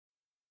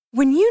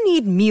When you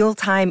need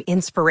mealtime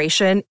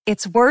inspiration,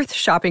 it's worth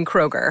shopping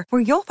Kroger,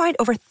 where you'll find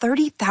over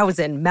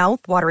 30,000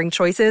 mouth-watering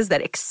choices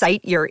that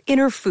excite your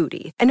inner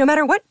foodie. And no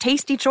matter what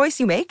tasty choice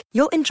you make,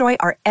 you'll enjoy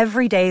our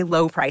everyday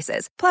low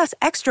prices, plus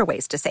extra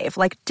ways to save,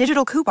 like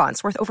digital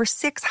coupons worth over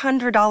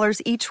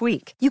 $600 each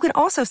week. You can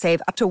also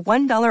save up to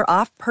 $1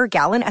 off per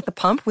gallon at the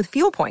pump with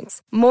fuel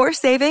points. More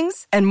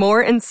savings and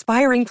more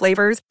inspiring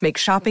flavors make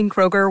shopping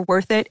Kroger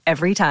worth it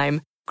every time.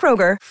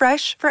 Kroger,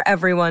 fresh for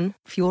everyone.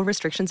 Fuel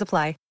restrictions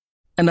apply.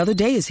 Another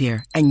day is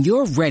here, and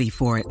you're ready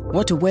for it.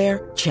 What to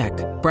wear? Check.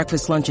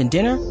 Breakfast, lunch, and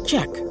dinner?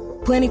 Check.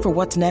 Planning for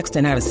what's next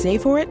and how to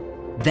save for it?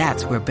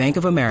 That's where Bank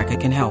of America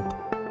can help.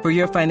 For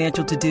your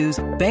financial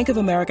to-dos, Bank of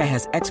America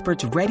has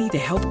experts ready to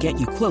help get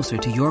you closer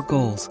to your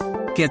goals.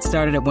 Get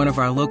started at one of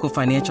our local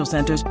financial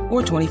centers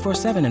or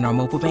 24/7 in our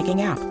mobile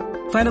banking app.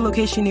 Find a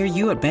location near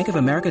you at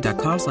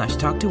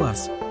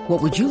bankofamerica.com/talktous.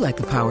 What would you like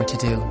the power to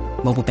do?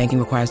 Mobile banking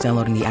requires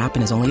downloading the app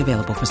and is only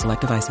available for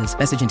select devices.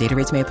 Message and data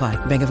rates may apply.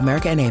 Bank of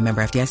America N.A.,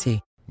 member FDIC.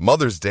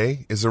 Mother's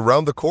Day is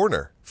around the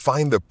corner.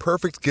 Find the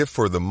perfect gift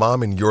for the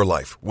mom in your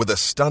life with a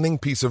stunning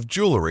piece of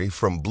jewelry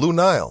from Blue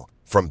Nile.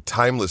 From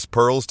timeless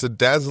pearls to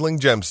dazzling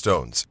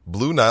gemstones,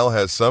 Blue Nile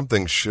has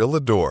something she'll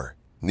adore.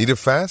 Need it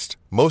fast?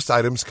 Most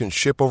items can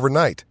ship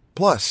overnight.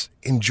 Plus,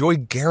 enjoy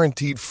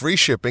guaranteed free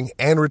shipping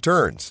and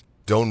returns.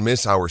 Don't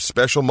miss our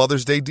special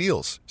Mother's Day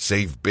deals.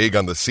 Save big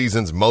on the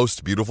season's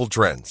most beautiful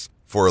trends.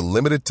 For a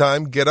limited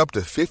time, get up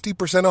to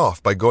 50%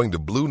 off by going to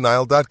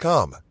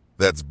BlueNile.com.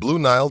 That's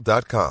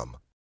BlueNile.com.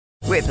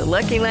 With the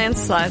Lucky Land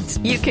Slots,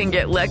 you can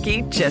get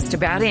lucky just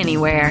about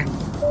anywhere.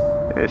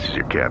 This is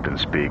your captain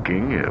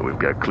speaking. We've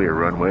got clear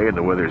runway and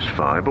the weather's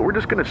fine, but we're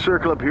just going to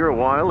circle up here a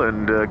while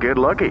and get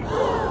lucky.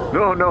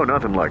 No,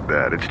 nothing like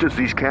that. It's just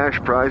these cash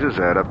prizes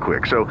add up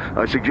quick. So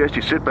I suggest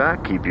you sit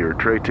back, keep your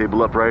tray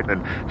table upright,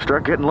 and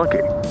start getting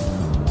lucky.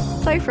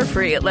 Play for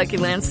free at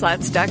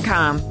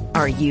LuckyLandSlots.com.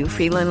 Are you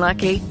feeling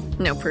lucky?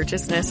 No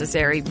purchase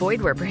necessary.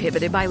 Void where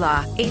prohibited by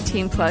law.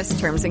 18 plus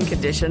terms and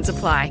conditions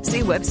apply.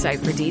 See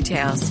website for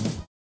details.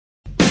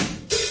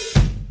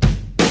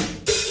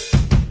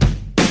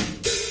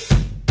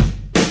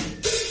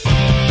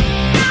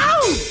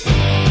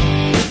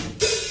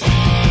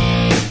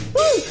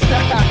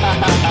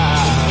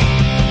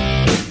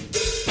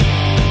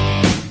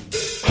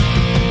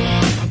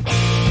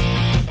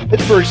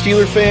 Pittsburgh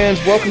Steelers fans,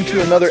 welcome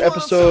to another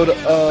episode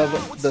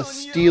of the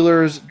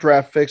Steelers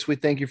Draft Fix. We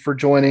thank you for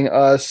joining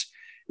us.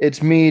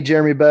 It's me,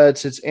 Jeremy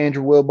Betts. It's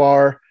Andrew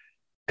Wilbar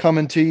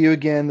coming to you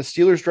again. The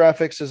Steelers Draft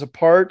Fix is a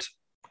part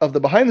of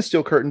the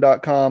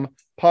BehindTheSteelCurtain.com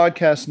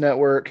podcast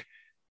network.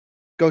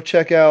 Go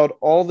check out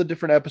all the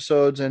different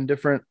episodes and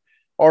different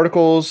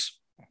articles,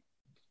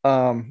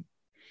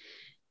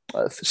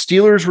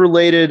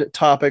 Steelers-related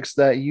topics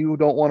that you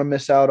don't want to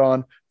miss out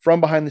on from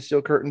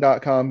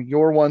BehindTheSteelCurtain.com,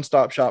 your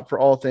one-stop shop for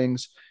all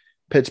things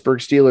Pittsburgh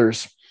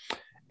Steelers.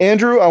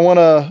 Andrew, I want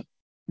to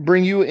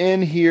bring you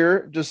in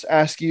here, just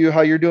ask you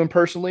how you're doing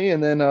personally,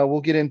 and then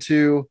we'll get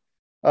into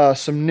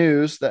some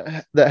news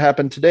that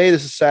happened today.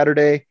 This is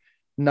Saturday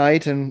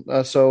night, and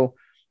so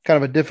kind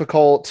of a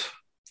difficult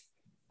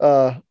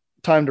time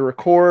to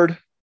record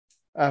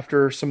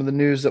after some of the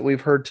news that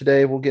we've heard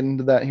today. We'll get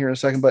into that here in a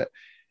second. But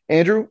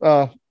Andrew,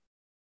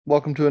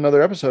 welcome to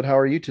another episode. How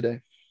are you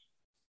today?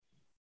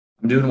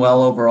 I'm doing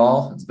well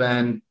overall. It's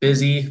been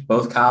busy,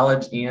 both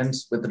college and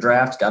with the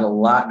draft. Got a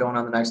lot going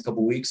on the next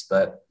couple of weeks,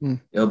 but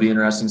it'll be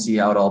interesting to see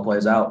how it all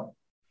plays out.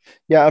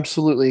 Yeah,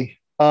 absolutely.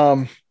 It's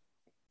going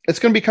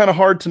to be kind of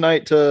hard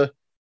tonight to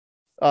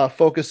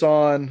focus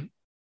on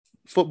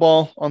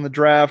football, on the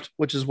draft,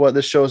 which is what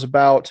this show is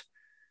about.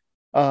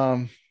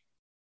 Because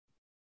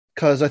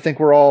I think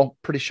we're all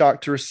pretty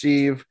shocked to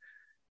receive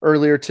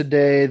earlier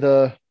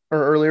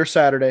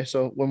Saturday.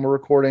 So when we're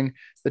recording,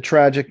 the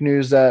tragic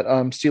news that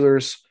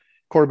Steelers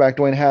quarterback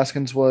Dwayne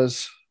Haskins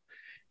was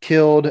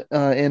killed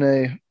in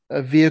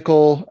a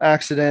vehicle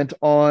accident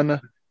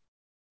on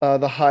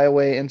the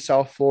highway in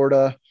South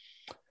Florida.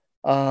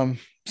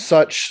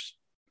 Such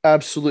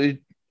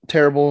absolutely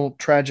terrible,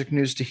 tragic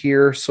news to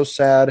hear. So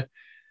sad.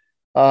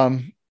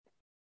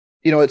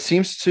 It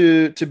seems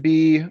to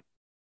be,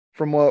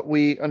 from what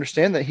we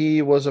understand, that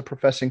he was a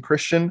professing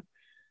Christian.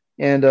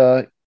 And,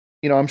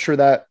 I'm sure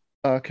that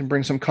can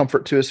bring some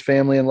comfort to his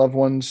family and loved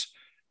ones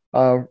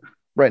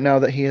right now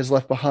that he has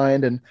left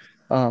behind. And,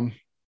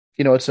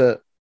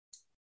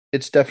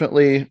 it's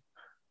definitely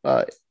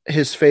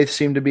his faith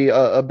seemed to be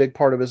a big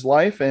part of his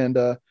life.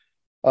 And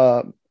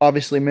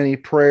obviously many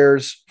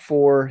prayers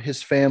for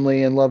his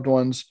family and loved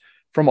ones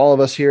from all of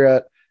us here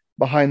at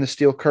Behind the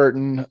Steel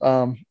Curtain.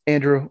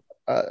 Andrew,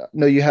 I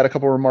know you had a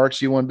couple of remarks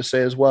you wanted to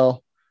say as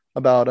well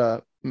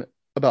about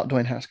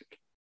Dwayne Haskins.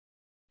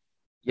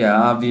 Yeah,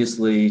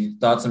 obviously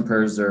thoughts and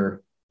prayers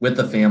are with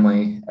the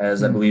family,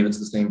 as I believe it's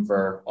the same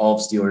for all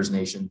of Steelers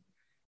Nation.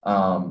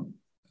 I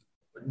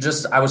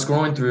was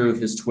scrolling through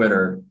his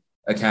Twitter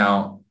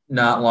account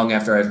not long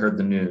after I'd heard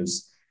the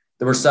news.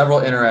 There were several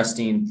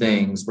interesting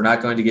things. We're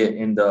not going to get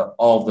into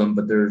all of them,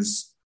 but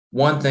there's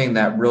one thing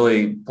that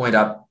really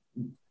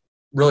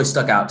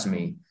stuck out to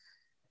me.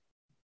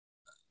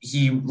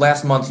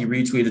 last month he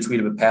retweeted a tweet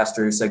of a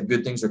pastor who said,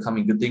 "Good things are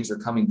coming, good things are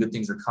coming, good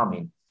things are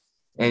coming."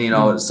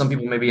 And, some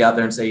people may be out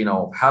there and say,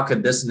 how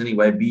could this in any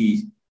way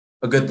be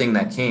a good thing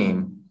that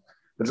came?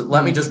 But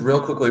let me just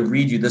real quickly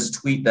read you this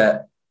tweet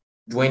that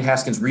Dwayne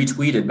Haskins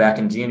retweeted back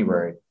in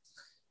January.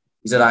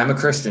 He said, "I'm a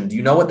Christian. Do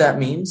you know what that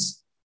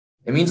means?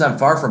 It means I'm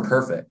far from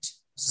perfect,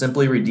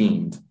 simply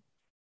redeemed,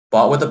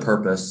 bought with a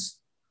purpose,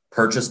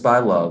 purchased by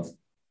love.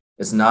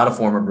 It's not a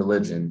form of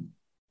religion.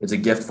 It's a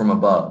gift from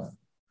above.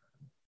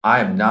 I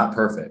am not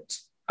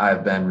perfect. I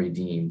have been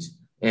redeemed."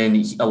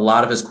 And a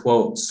lot of his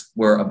quotes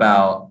were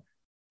about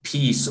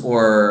peace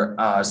or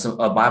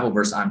a Bible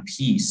verse on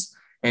peace.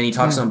 And he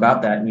talks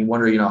about that. And you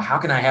wonder, how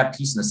can I have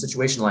peace in a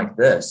situation like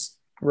this?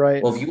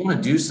 Right. Well, if you want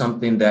to do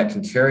something that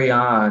can carry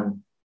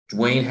on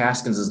Dwayne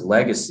Haskins'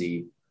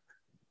 legacy,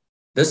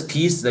 this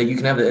peace that you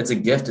can have, it's a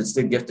gift. It's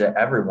a gift to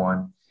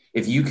everyone.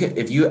 If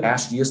you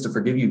ask Jesus to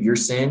forgive you of your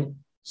sin,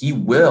 he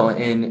will.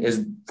 And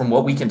is from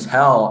what we can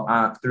tell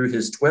through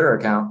his Twitter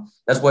account,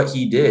 that's what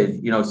he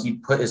did. He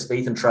put his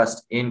faith and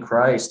trust in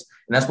Christ,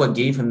 and that's what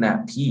gave him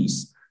that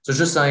peace. So it's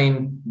just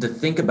something to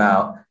think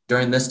about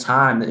during this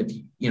time that if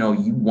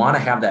you want to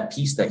have that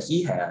peace that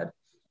he had.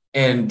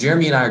 And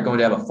Jeremy and I are going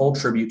to have a full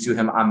tribute to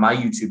him on my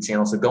YouTube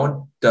channel. So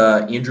go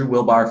to Andrew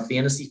Wilbar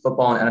Fantasy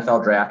Football and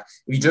NFL Draft.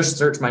 If you just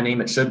search my name,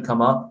 it should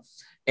come up,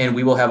 and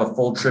we will have a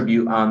full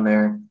tribute on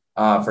there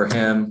for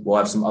him. We'll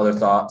have some other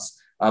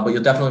thoughts, but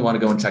you'll definitely want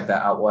to go and check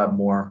that out. We'll have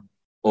more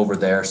over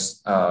there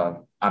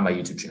on my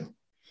YouTube channel.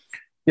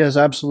 Yes,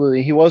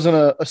 absolutely. He wasn't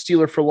a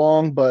Steeler for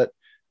long, but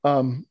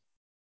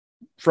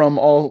from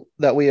all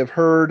that we have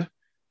heard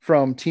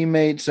from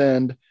teammates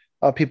and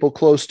people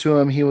close to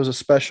him, he was a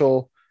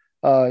special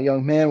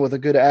young man with a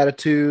good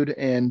attitude,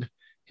 and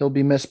he'll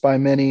be missed by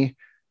many.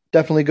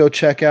 Definitely go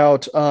check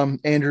out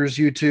Andrew's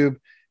YouTube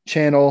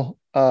channel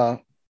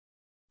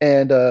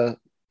and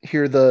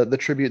hear the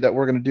tribute that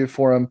we're going to do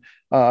for him.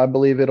 I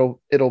believe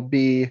it'll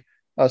be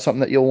something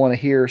that you'll want to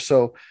hear.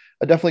 So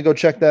definitely go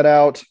check that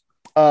out.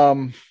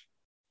 Kind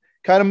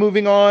of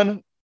moving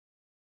on,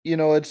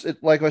 it's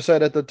like I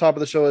said at the top of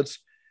the show,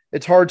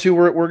 it's hard to,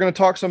 we're going to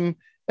talk some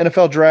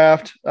NFL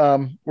draft.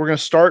 We're going to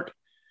start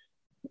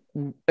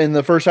in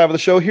the first half of the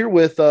show here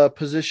with a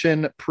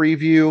position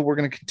preview. We're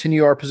going to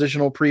continue our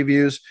positional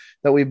previews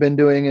that we've been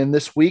doing. And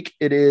this week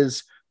it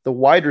is the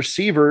wide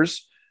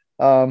receivers,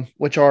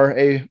 which are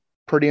a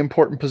pretty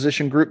important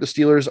position group. The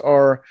Steelers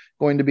are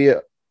going to be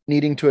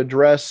needing to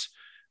address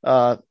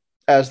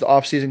as the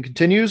offseason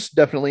continues,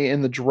 definitely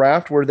in the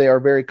draft where they are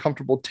very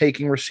comfortable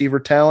taking receiver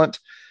talent.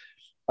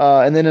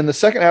 And then in the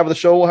second half of the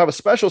show, we'll have a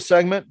special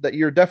segment that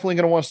you're definitely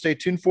going to want to stay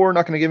tuned for.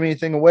 Not going to give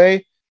anything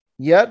away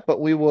yet, but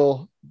we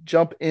will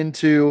jump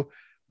into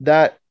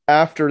that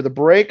after the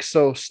break.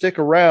 So stick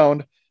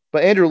around.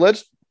 But Andrew,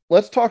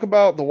 let's talk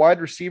about the wide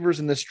receivers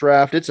in this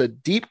draft. It's a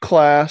deep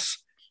class.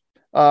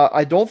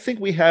 I don't think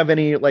we have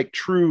any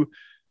true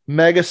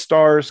mega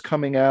stars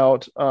coming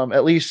out,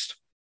 at least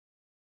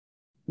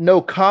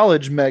no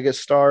college mega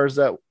stars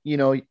that,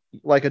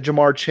 like a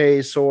Jamar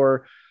Chase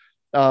or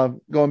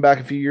going back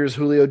a few years,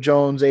 Julio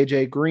Jones,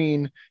 AJ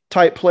Green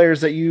type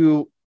players that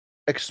you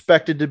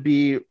expected to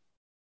be,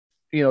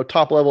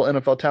 top level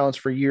NFL talents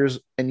for years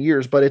and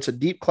years, but it's a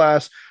deep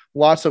class,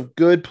 lots of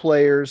good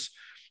players.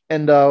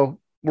 And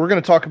we're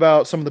going to talk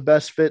about some of the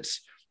best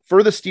fits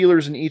for the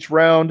Steelers in each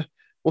round.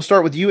 We'll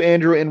start with you,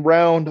 Andrew, in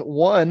round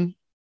one.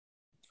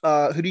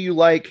 Who do you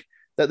like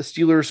that the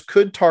Steelers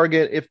could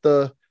target if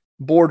the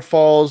board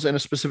falls in a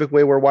specific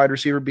way where wide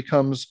receiver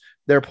becomes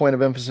their point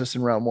of emphasis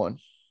in round one?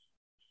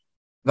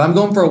 If I'm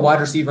going for a wide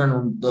receiver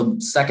in the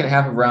second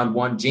half of round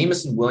one,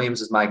 Jameson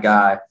Williams is my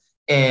guy.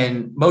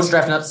 And most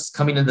draft nuts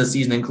coming into the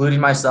season, including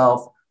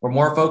myself, were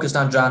more focused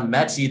on John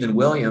Mechie than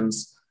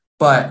Williams.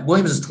 But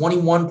Williams is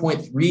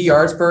 21.3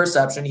 yards per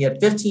reception. He had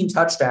 15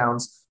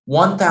 touchdowns,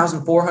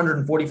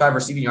 1,445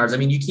 receiving yards. I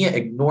mean, you can't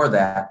ignore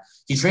that.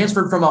 He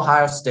transferred from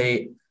Ohio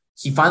State.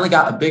 He finally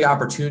got a big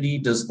opportunity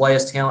to display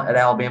his talent at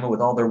Alabama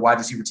with all their wide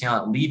receiver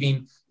talent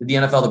leaving the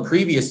NFL the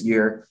previous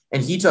year,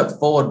 and he took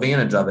full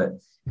advantage of it.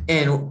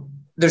 And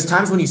there's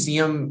times when you see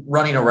him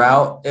running a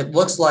route, it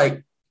looks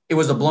like it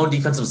was a blown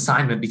defensive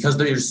assignment because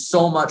there's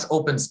so much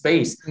open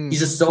space. He's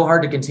just so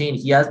hard to contain.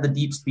 He has the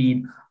deep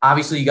speed.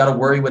 Obviously, you got to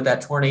worry with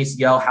that torn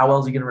ACL. How well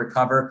is he going to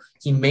recover?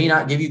 He may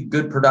not give you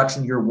good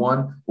production year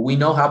one, but we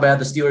know how bad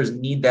the Steelers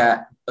need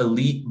that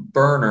elite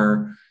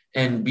burner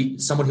and be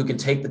someone who can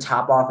take the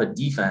top off a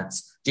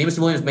defense.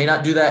 Jameson Williams may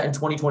not do that in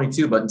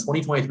 2022, but in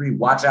 2023,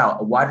 watch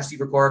out. A wide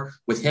receiver core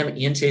with him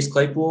and Chase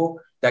Claypool,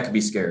 that could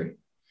be scary.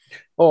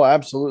 Oh,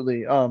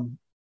 absolutely.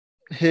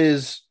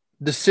 His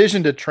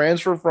decision to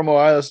transfer from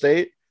Ohio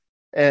State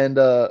and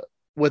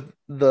with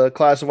the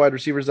class of wide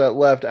receivers that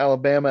left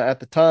Alabama at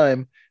the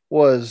time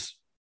was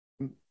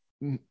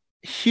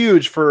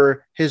huge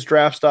for his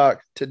draft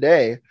stock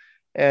today.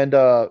 And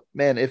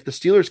man, if the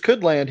Steelers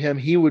could land him,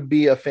 he would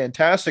be a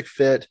fantastic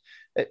fit.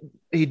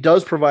 He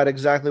does provide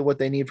exactly what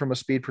they need from a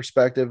speed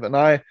perspective. And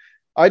I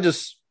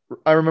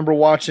remember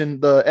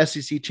watching the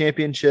SEC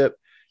championship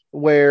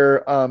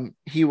where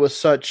he was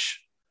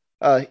such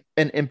an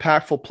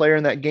impactful player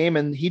in that game,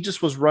 and he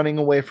just was running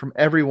away from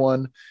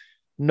everyone.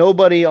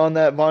 Nobody on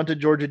that vaunted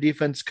Georgia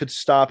defense could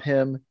stop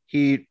him.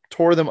 He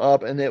tore them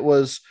up, and it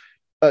was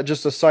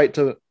just a sight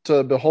to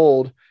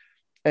behold.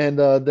 And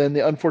then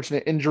the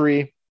unfortunate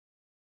injury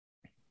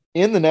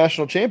in the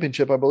national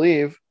championship, I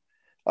believe,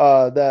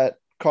 that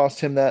cost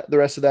him the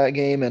rest of that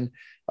game. And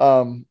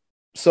or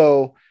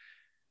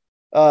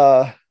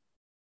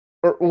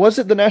was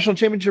it the national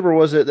championship or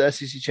was it the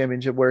SEC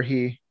championship where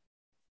he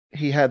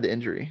had the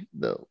injury?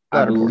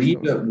 I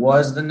believe it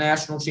was the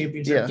national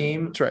championship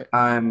game. That's right.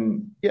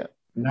 I'm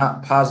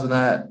not positive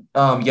that.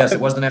 Yes, it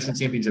was the national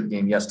championship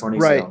game. Yes, torn ACL.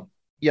 Right.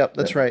 Yep,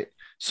 that's right.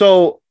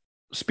 So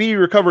speedy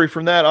recovery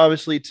from that,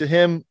 obviously, to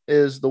him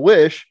is the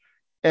wish.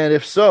 And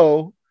if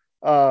so,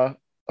 a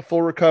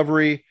full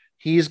recovery.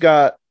 He's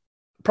got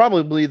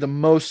probably the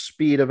most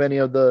speed of any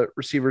of the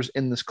receivers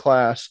in this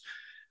class.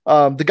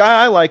 The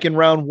guy I like in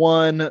round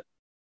one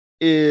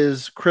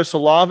is Chris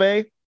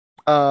Olave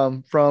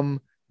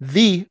from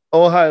the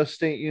Ohio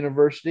State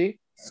University.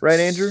 Right,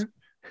 Andrew?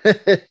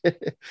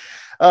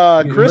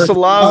 Chris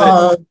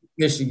Olave.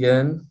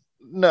 Michigan.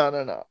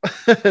 No.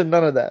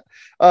 None of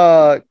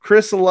that.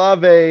 Chris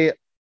Olave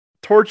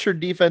tortured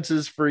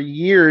defenses for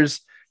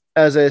years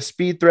as a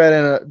speed threat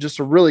and just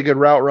a really good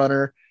route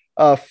runner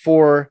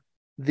for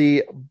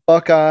the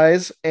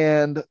Buckeyes.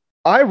 And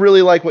I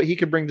really like what he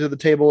could bring to the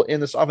table in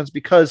this offense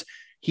because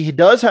he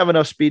does have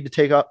enough speed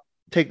to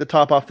take the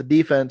top off the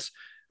defense.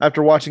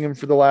 After watching him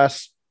for the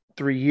last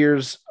 3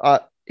 years,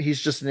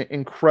 he's just an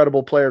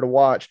incredible player to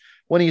watch.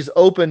 When he's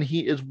open,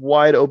 he is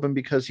wide open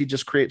because he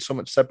just creates so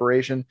much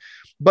separation.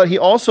 But he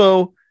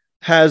also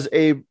has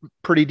a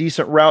pretty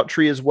decent route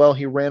tree as well.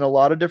 He ran a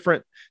lot of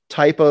different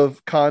type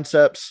of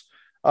concepts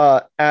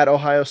at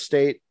Ohio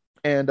State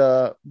and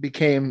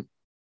became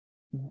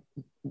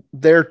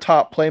their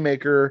top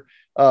playmaker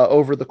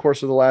over the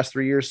course of the last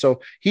 3 years.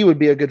 So he would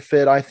be a good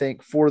fit, I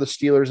think, for the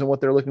Steelers and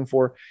what they're looking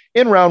for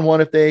in round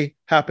one if they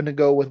happen to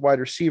go with wide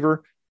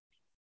receiver.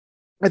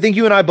 I think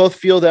you and I both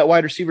feel that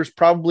wide receiver is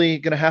probably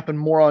going to happen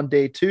more on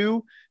day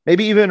two,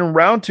 maybe even in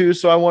round two.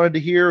 So I wanted to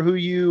hear who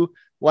you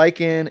like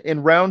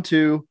in round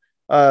two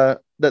that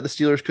the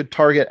Steelers could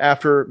target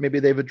after maybe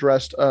they've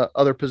addressed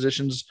other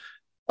positions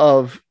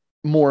of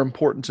more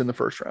importance in the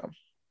first round.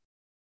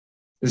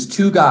 There's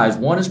two guys.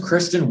 One is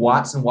Christian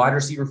Watson, wide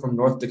receiver from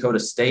North Dakota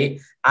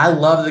State. I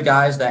love the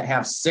guys that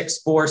have 6'4",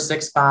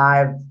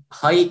 6'5"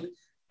 height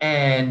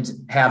and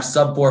have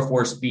sub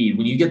 4.4 speed.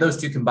 When you get those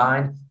two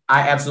combined,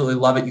 I absolutely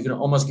love it. You can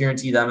almost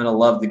guarantee that I'm going to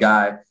love the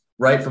guy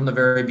right from the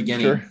very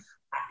beginning.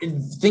 Sure.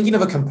 Thinking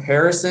of a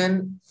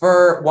comparison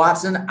for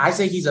Watson, I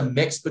say he's a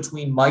mix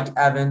between Mike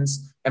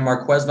Evans and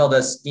Marquez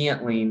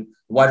Valdes-Scantling,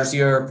 wide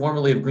receiver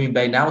formerly of Green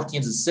Bay, now with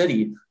Kansas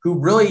City, who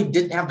really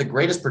didn't have the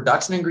greatest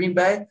production in Green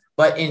Bay,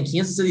 but in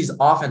Kansas City's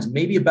offense,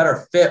 maybe a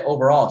better fit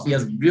overall. He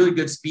has really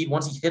good speed.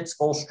 Once he hits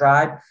full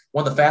stride,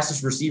 one of the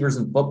fastest receivers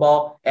in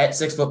football at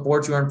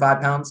 6'4",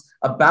 205 pounds,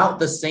 about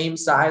the same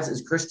size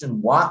as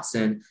Christian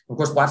Watson. Of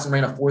course, Watson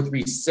ran a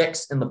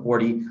 4.36 in the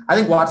 40. I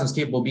think Watson's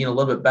capable of being a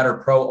little bit better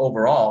pro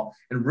overall.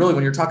 And really,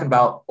 when you're talking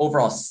about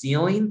overall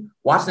ceiling,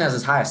 Watson has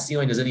as high a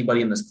ceiling as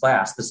anybody in this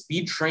class. The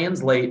speed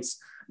translates,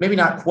 maybe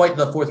not quite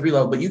the 4.3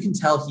 level, but you can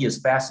tell he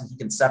is fast and he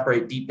can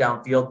separate deep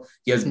downfield.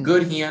 He has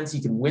good hands. He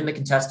can win the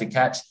contested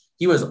catch.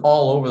 He was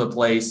all over the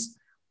place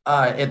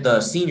at the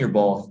Senior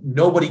Bowl.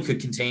 Nobody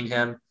could contain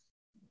him.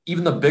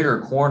 Even the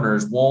bigger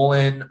corners,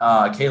 Wolin,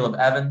 Caleb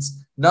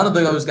Evans, none of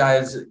those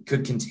guys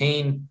could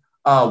contain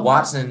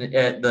Watson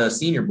at the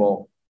Senior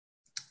Bowl.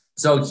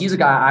 So he's a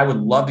guy I would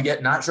love to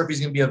get. Not sure if he's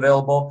going to be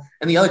available.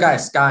 And the other guy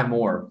is Sky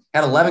Moore.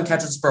 Had 11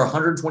 catches for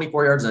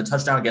 124 yards and a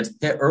touchdown against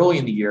Pitt early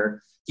in the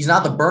year. He's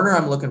not the burner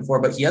I'm looking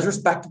for, but he has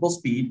respectable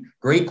speed,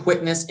 great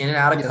quickness in and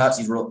out of cuts.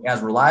 He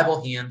has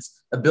reliable hands,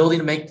 ability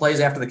to make plays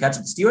after the catch.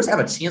 If the Steelers have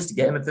a chance to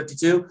get him at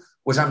 52,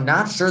 which I'm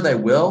not sure they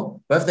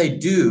will, but if they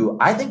do,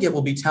 I think it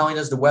will be telling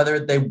as to whether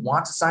they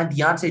want to sign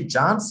Deontay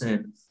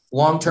Johnson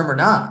long-term or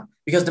not.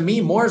 Because to me,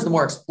 Moore is the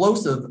more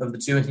explosive of the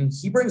two, and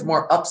he brings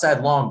more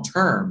upside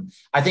long-term.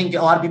 I think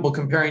a lot of people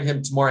comparing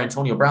him to more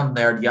Antonio Brown than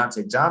they are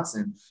Deontay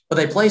Johnson, but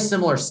they play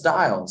similar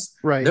styles.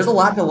 Right. There's a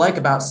lot to like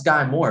about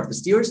Sky Moore. If the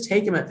Steelers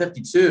take him at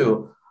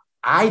 52,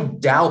 I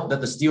doubt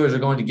that the Steelers are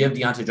going to give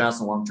Deontay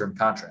Johnson a long-term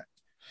contract.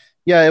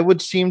 Yeah, it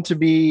would seem to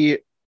be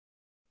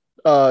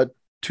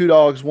two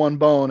dogs, one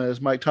bone, as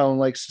Mike Tomlin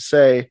likes to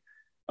say,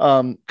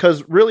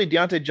 because really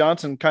Deontay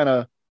Johnson kind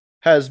of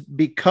has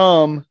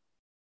become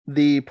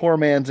the poor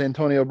man's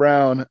Antonio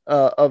Brown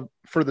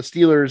for the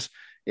Steelers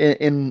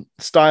in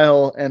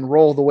style and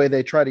role, the way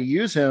they try to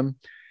use him.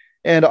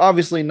 And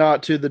obviously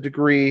not to the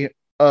degree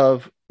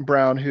of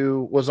Brown,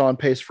 who was on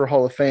pace for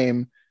Hall of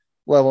Fame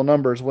level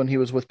numbers when he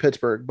was with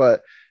Pittsburgh.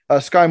 But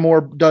Sky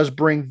Moore does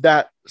bring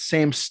that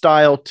same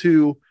style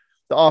to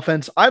the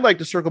offense. I'd like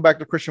to circle back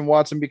to Christian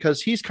Watson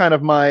because he's kind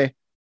of my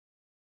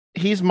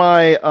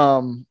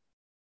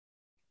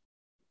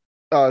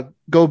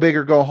go big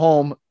or go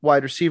home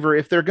wide receiver.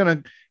 If they're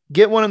going to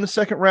get one in the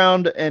second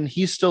round and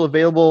he's still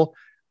available,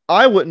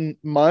 I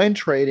wouldn't mind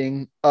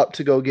trading up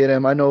to go get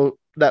him. I know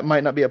that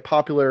might not be a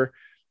popular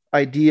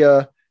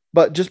idea,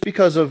 but just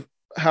because of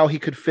how he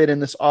could fit in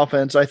this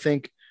offense, I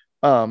think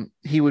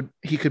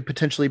he could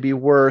potentially be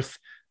worth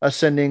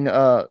sending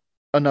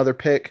another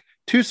pick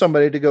to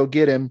somebody to go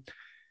get him.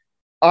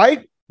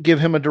 I give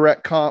him a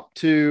direct comp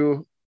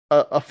to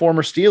a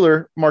former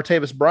Steeler,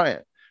 Martavis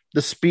Bryant.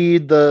 The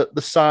speed, the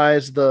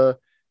size, the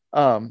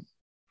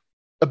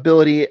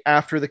ability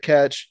after the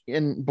catch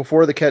and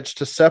before the catch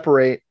to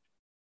separate,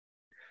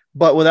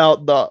 but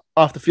without the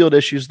off the field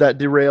issues that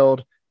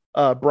derailed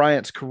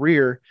Bryant's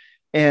career.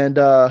 And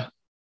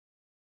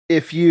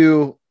if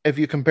you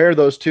compare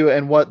those two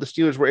and what the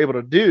Steelers were able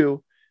to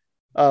do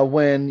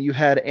when you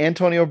had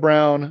Antonio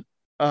Brown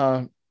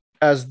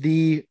as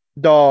the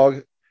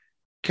dog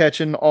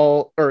taking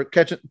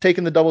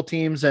the double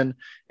teams and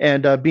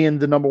being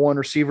the number one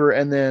receiver,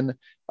 and then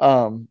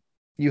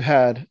you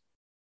had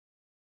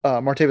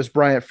Martavis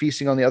Bryant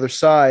feasting on the other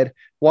side.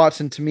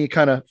 Watson, to me,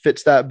 kind of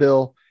fits that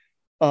bill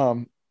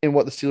in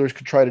what the Steelers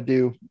could try to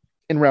do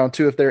in round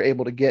 2 if they're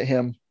able to get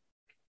him.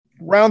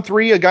 Round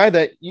 3, a guy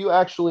that you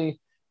actually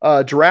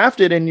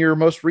drafted in your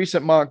most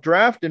recent mock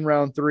draft in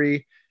round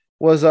 3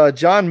 was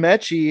John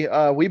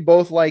Mechie. We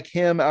both like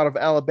him out of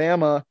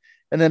Alabama.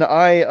 And then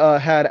I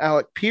had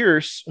Alec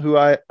Pierce, who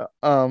I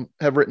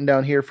have written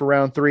down here for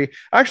round 3.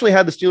 I actually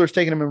had the Steelers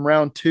taking him in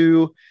round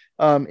 2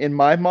 in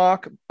my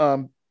mock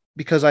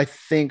because I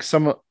think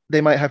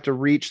they might have to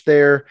reach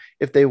there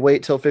if they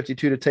wait till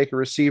 52 to take a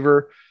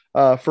receiver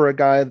for a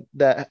guy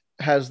that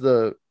has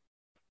the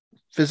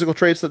physical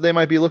traits that they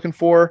might be looking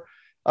for.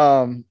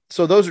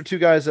 So those are two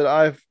guys that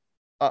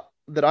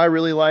I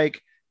really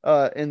like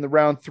in the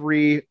round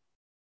 3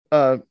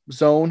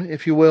 zone,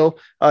 if you will.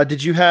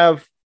 Did you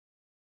have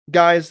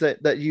guys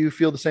that you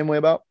feel the same way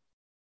about?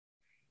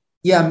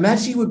 Yeah,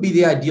 Mechie would be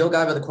the ideal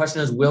guy, but the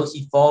question is, will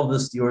he fall to the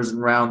Steelers in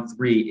round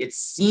 3? It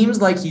seems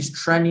like he's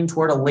trending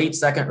toward a late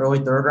second, early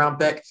third round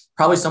pick,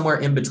 probably somewhere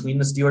in between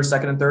the Steelers'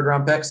 second and third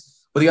round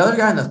picks. But the other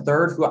guy in the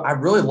third, who I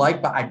really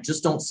like, but I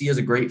just don't see as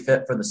a great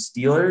fit for the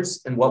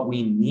Steelers and what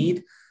we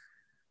need,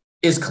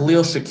 is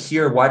Khalil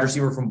Shakir, wide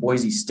receiver from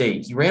Boise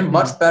State. He ran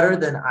much better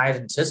than I had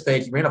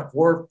anticipated. He ran a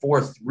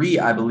 4.43,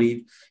 I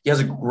believe. He has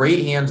a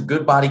great hands,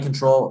 good body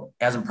control,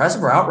 has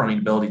impressive route running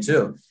ability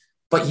too.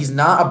 But he's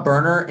not a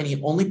burner, and he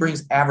only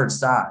brings average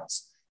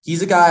size.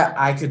 He's a guy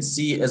I could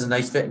see as a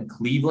nice fit in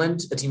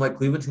Cleveland, a team like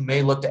Cleveland, who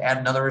may look to add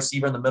another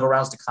receiver in the middle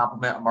rounds to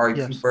complement Amari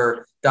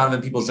Cooper,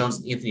 Donovan Peoples-Jones,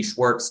 and Anthony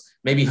Schwartz,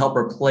 maybe help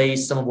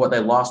replace some of what they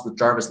lost with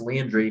Jarvis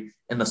Landry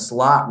in the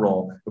slot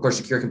role. Of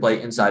course, Shakir can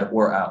play inside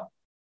or out.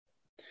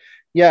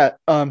 Yeah,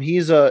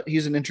 he's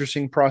an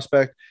interesting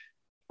prospect.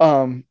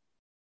 I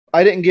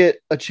didn't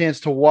get a chance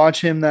to watch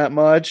him that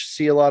much,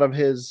 see a lot of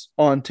his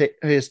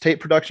his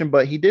tape production,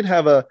 but he did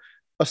have a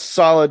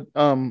solid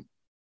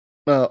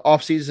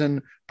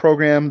offseason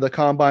program. The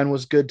combine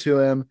was good to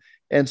him,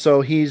 and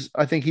so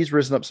I think he's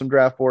risen up some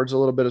draft boards a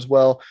little bit as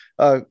well.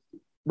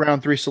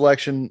 Round 3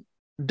 selection,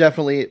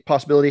 definitely a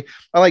possibility.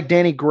 I like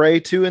Danny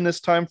Gray too in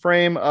this time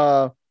frame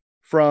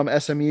from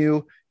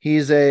SMU.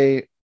 He's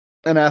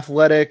an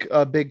athletic,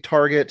 big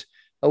target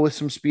with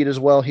some speed as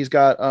well. He's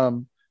got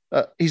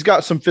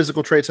some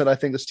physical traits that I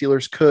think the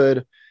Steelers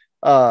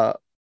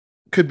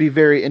could be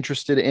very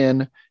interested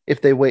in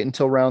if they wait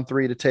until round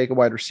 3 to take a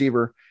wide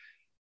receiver.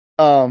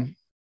 Did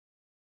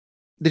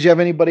you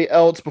have anybody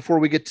else before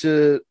we get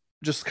to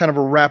just kind of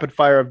a rapid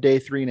fire of day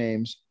 3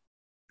 names?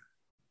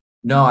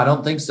 No, I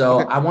don't think so.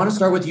 Okay. I want to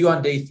start with you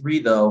on day 3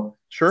 though.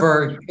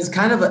 Sure. It's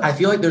kind of, I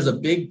feel like there's a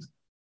big,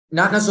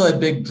 not necessarily a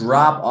big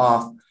drop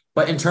off,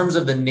 but in terms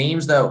of the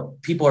names that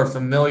people are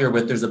familiar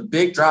with, there's a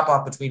big drop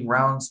off between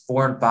rounds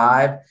 4 and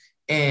 5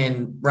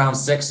 and round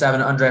 6,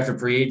 7 undrafted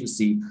free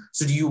agency.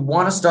 So do you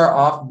want to start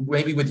off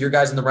maybe with your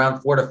guys in the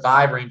round 4 to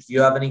 5 range? Do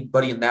you have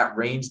anybody in that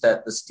range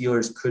that the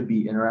Steelers could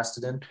be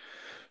interested in?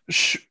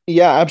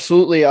 Yeah,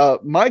 absolutely.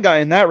 My guy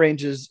in that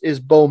range is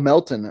Bo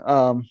Melton.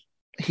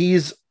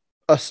 He's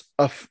a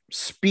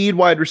speed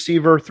wide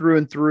receiver through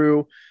and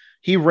through.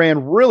 He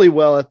ran really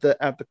well at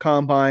the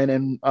combine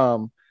and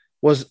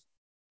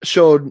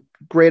showed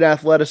great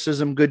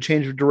athleticism, good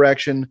change of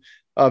direction,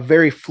 a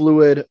very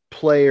fluid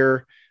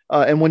player.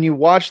 And when you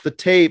watch the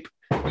tape,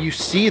 you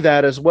see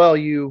that as well.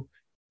 You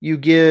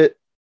get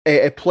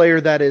a player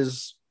that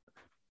is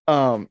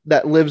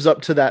that lives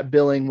up to that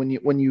billing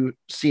when you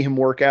see him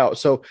work out.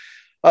 So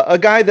a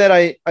guy that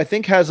I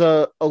think has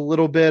a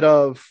little bit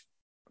of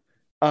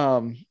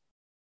I'm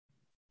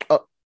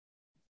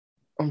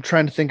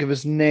trying to think of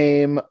his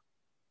name.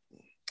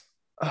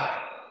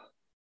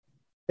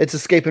 It's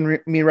escaping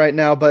me right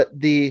now, but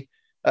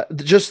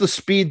just the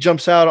speed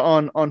jumps out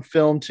on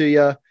film to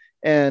you,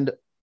 and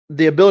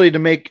the ability to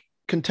make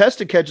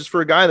contested catches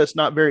for a guy that's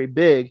not very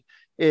big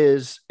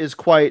is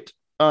quite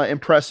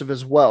impressive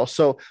as well.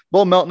 So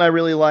Bo Melton, I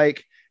really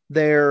like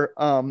there.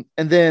 And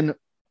then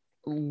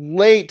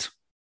late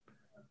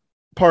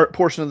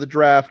portion of the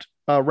draft,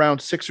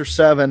 round 6 or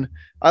 7,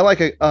 I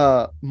like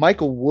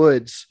Michael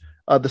Woods,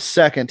 the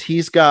second.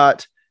 He's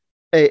got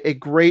a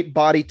great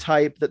body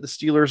type that the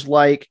Steelers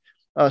like.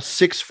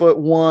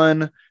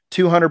 6'1",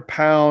 200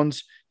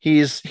 pounds.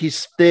 He's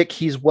thick.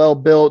 He's well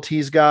built.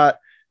 He's got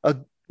a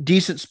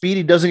decent speed.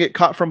 He doesn't get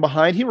caught from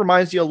behind. He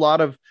reminds you a lot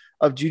of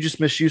Juju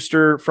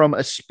Smith-Schuster from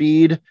a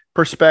speed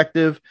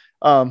perspective.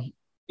 You're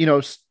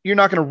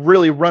not going to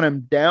really run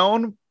him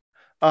down,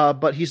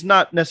 but he's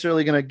not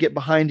necessarily going to get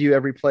behind you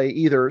every play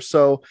either.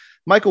 So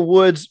Michael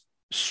Woods,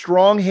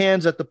 strong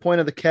hands at the point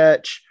of the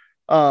catch,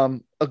 a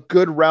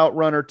good route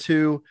runner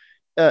too.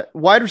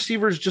 Wide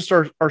receivers just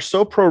are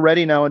so pro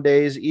ready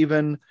nowadays,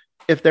 even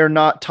if they're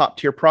not top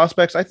tier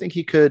prospects. I think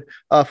he could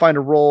find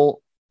a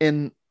role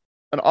in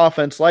an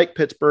offense like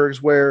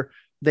Pittsburgh's where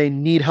they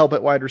need help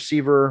at wide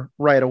receiver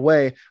right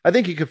away. I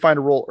think he could find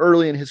a role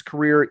early in his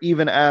career,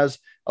 even as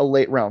a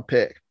late round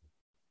pick.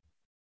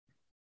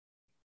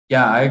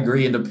 Yeah, I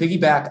agree. And to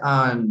piggyback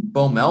on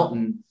Bo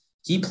Melton,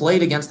 he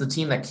played against the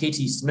team that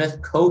KT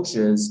Smith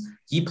coaches.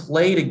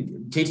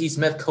 KT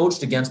Smith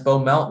coached against Bo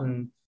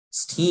Melton's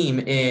team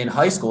in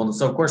high school. And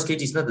so, of course,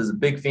 KT Smith is a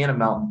big fan of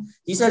Melton.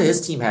 He said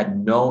his team had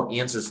no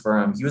answers for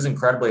him. He was an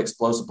incredibly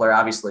explosive player.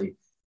 Obviously,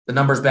 the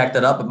numbers back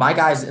that up. But my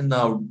guys in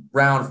the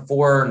round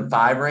 4 and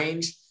 5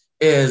 range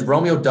is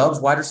Romeo Doubs,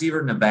 wide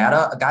receiver,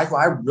 Nevada, a guy who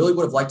I really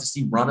would have liked to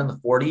see run in the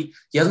 40.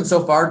 He hasn't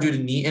so far due to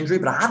knee injury,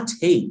 but on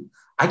tape,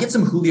 I get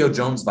some Julio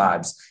Jones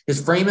vibes.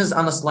 His frame is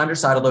on the slender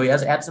side, although he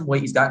has added some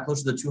weight. He's gotten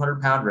close to the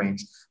 200-pound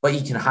range, but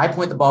he can high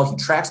point the ball. He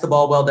tracks the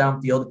ball well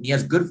downfield. And he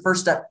has good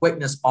first step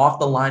quickness off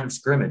the line of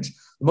scrimmage.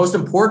 The most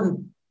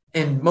important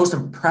and most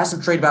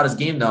impressive trait about his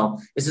game, though,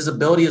 is his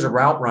ability as a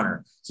route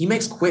runner. He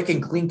makes quick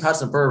and clean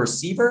cuts, and for a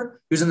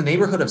receiver who's in the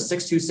neighborhood of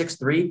 6'2",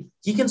 6'3",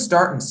 he can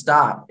start and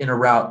stop in a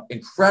route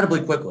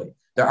incredibly quickly.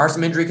 There are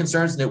some injury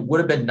concerns, and it would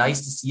have been nice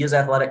to see his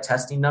athletic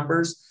testing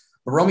numbers.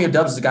 But Romeo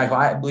Doubs is a guy who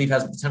I believe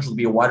has the potential to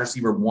be a wide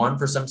receiver 1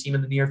 for some team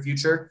in the near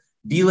future.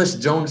 Velus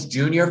Jones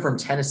Jr. from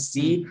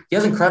Tennessee. He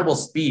has incredible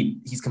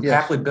speed. He's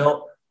compactly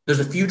built.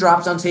 There's a few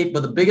drops on tape,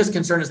 but the biggest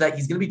concern is that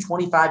he's going to be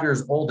 25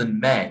 years old in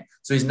May.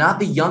 So he's not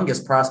the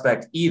youngest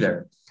prospect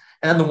either.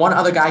 And then the one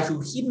other guy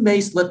who he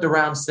may slip to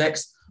round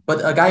 6,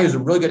 but a guy who's a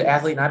really good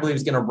athlete and I believe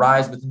is going to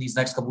rise within these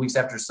next couple weeks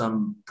after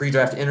some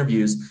pre-draft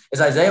interviews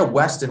is Isaiah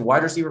Weston,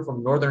 wide receiver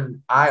from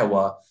Northern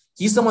Iowa.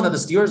 He's someone that the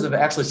Steelers have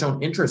actually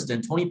shown interest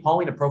in. Tony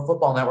Pauling of Pro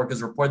Football Network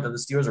has reported that the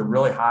Steelers are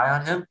really high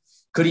on him.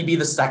 Could he be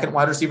the second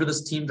wide receiver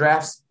this team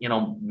drafts?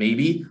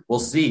 Maybe. We'll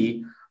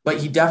see. But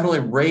he definitely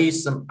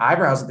raised some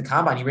eyebrows at the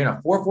combine. He ran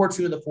a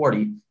 4.42 in the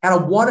 40, had a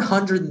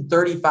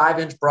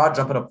 135-inch broad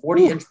jump and a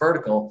 40-inch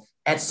vertical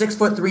at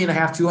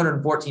 6'3.5",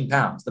 214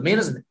 pounds. The man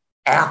is an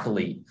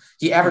athlete.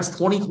 He averaged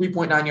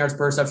 23.9 yards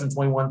per reception,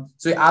 21.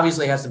 So he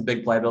obviously has some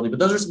big playability. But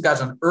those are some guys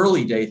on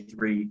early day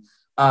 3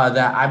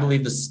 that I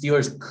believe the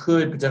Steelers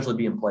could potentially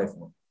be in play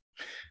for.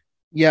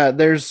 Yeah,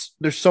 there's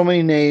so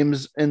many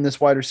names in this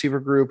wide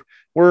receiver group.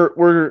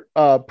 We're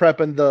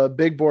prepping the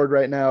big board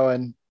right now,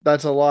 and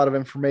that's a lot of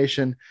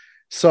information.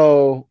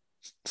 So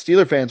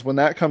Steeler fans, when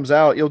that comes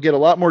out, you'll get a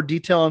lot more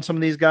detail on some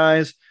of these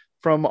guys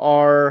from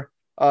our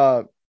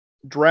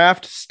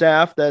draft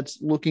staff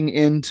that's looking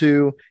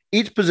into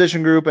each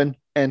position group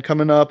and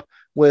coming up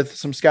with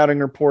some scouting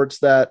reports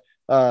that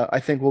I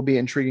think will be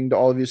intriguing to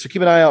all of you. So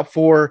keep an eye out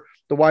for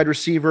the wide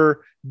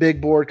receiver big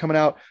board coming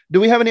out.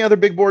 Do we have any other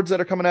big boards that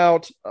are coming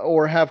out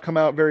or have come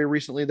out very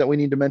recently that we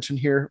need to mention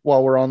here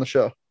while we're on the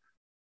show?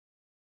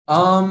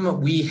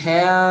 We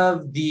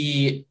have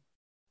the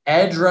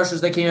edge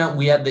rushers that came out.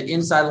 We had the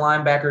inside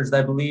linebackers that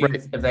I believe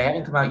if they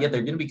haven't come out yet,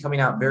 they're going to be coming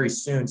out very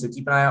soon. So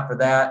keep an eye out for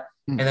that.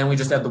 And then we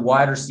just have the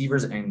wide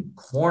receivers and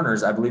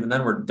corners, I believe, and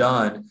then we're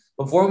done.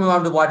 Before we move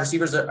on to the wide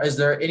receivers, is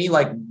there any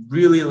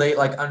really late,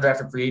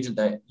 undrafted free agent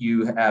that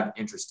you have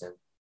interest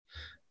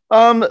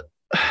in?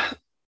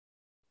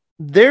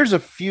 There's a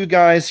few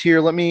guys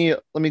here. Let me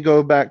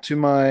go back to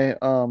my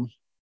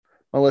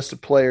my list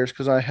of players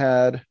because I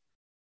had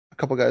a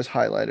couple guys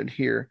highlighted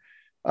here.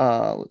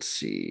 Let's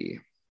see.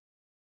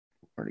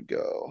 Where'd he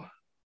go?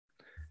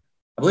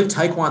 I believe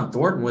Tyquan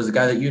Thornton was a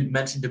guy that you'd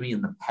mentioned to me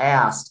in the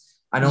past.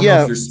 I don't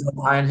know if you're still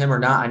high on him or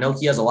not. I know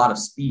he has a lot of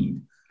speed.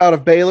 Out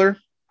of Baylor?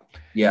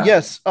 Yeah.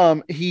 Yes,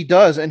 he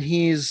does, and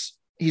he's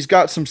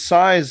got some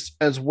size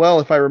as well,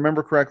 if I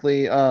remember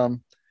correctly.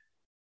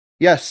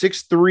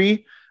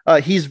 6'3".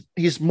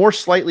 He's more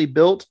slightly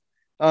built.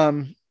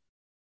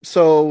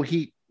 So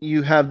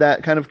you have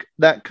that kind of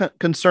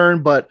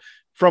concern, but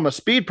from a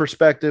speed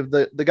perspective,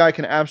 the guy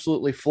can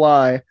absolutely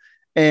fly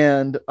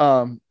and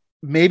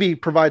maybe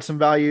provide some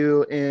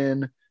value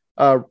in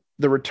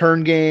the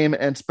return game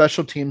and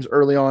special teams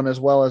early on, as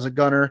well as a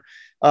gunner.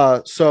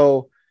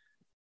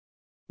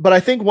 But I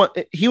think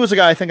he was a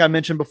guy I think I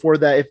mentioned before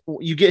that if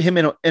you get him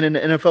in an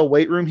NFL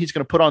weight room, he's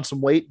going to put on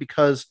some weight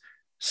because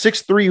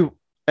 6'3"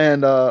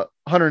 and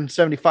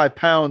 175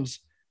 pounds,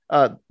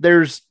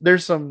 there's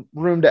some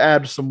room to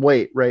add some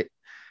weight, right?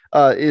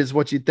 Is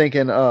what you're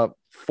thinking.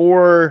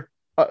 For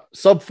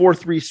sub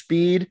 4.3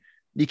 speed,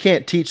 you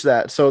can't teach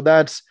that. So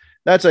that's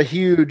a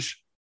huge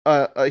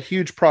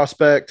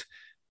prospect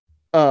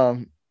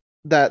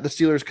that the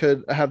Steelers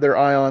could have their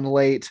eye on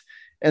late.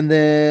 And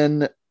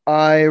then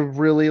I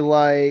really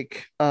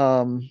like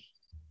Jalen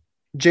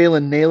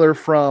Nailor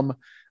from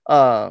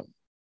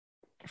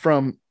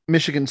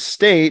Michigan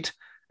State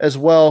as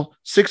well.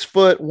 6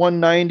 foot,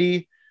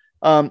 190.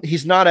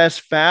 He's not as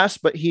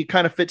fast, but he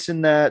kind of fits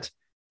in that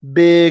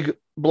big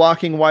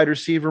blocking wide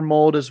receiver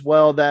mold as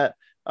well that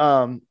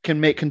can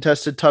make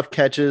contested tough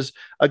catches,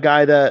 a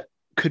guy that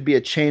could be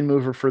a chain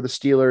mover for the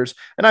Steelers.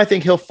 And I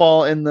think he'll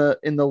fall in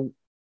the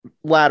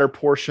latter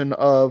portion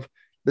of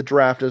the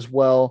draft as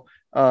well.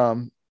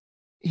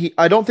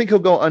 I don't think he'll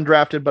go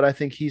undrafted, but I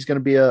think he's going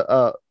to be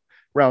a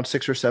round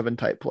 6 or 7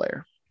 type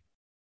player.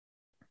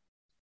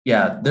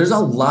 Yeah, there's a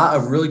lot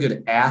of really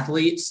good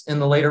athletes in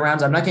the later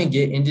rounds. I'm not going to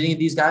get into any of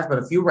these guys, but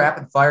a few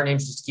rapid fire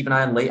names just to keep an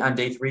eye on late on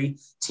day 3.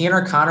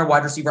 Tanner Connor,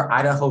 wide receiver,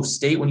 Idaho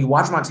State. When you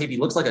watch him on tape, he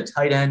looks like a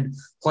tight end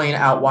playing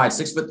out wide.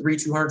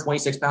 6'3",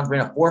 226 pounds,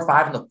 ran a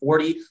 4.5 in the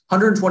 40,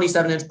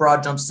 127-inch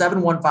broad jump,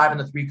 7.15 in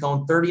the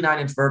 3-cone,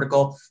 39-inch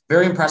vertical.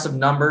 Very impressive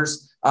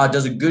numbers.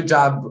 Does a good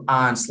job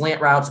on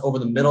slant routes over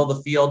the middle of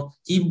the field.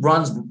 He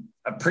runs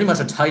pretty much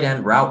a tight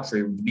end route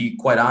tree, to be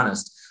quite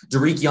honest.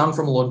 Derek Young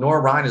from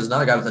Lenore Ryan is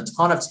another guy with a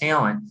ton of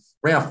talent.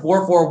 Ran a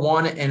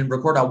 4.41 and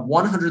recorded a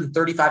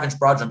 135-inch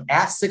broad jump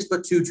at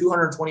 6'2",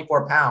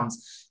 224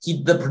 pounds.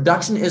 The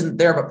production isn't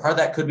there, but part of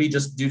that could be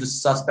just due to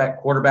suspect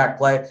quarterback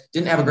play.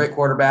 Didn't have a great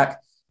quarterback.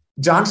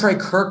 John Trey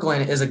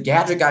Kirkland is a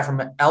gadget guy from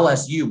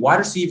LSU, wide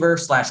receiver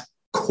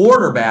 /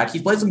 quarterback.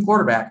 He played some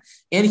quarterback,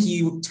 and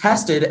he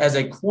tested as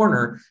a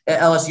corner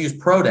at LSU's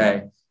pro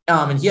day.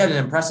 And he had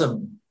an impressive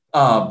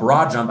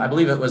broad jump. I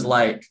believe it was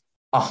like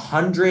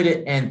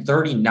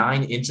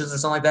 139 inches or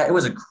something like that. It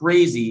was a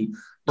crazy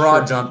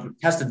broad jump,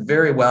 tested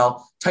very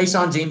well.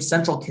 Tyshawn James,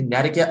 Central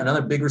Connecticut,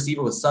 another big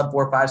receiver with sub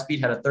 4.5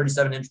 speed, had a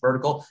 37-inch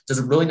vertical, does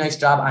a really nice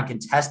job on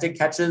contested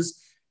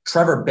catches.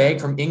 Trevor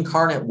Begg from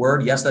Incarnate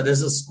Word. Yes, that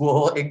is a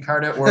school,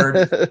 Incarnate Word.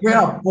 He ran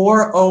a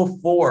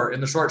 4.04 in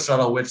the short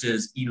shuttle, which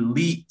is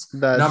elite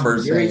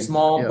numbers. Very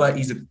small, but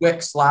he's a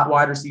quick slot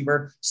wide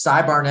receiver.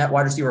 Cy Barnett,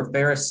 wide receiver,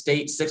 Ferris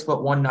State, 6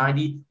 foot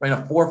 190, ran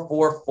a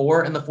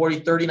 4.44 in the 40,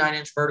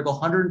 39-inch vertical,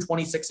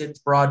 126-inch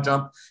broad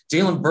jump.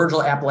 Jalen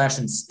Virgil,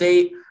 Appalachian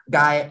State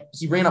guy.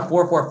 He ran a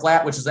 4.4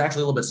 flat, which is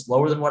actually a little bit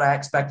slower than what I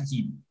expected.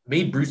 He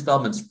made Bruce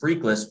Feldman's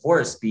freak list for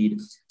his speed.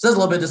 So that's a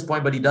little bit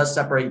disappointing, but he does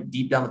separate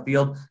deep down the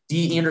field.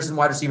 D. Anderson,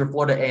 wide receiver,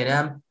 Florida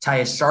A&M.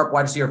 Tyus Sharp,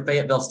 wide receiver,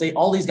 Fayetteville State.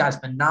 All these guys,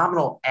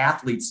 phenomenal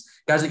athletes,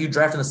 guys that you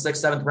draft in the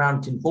 6th, 7th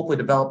round, can hopefully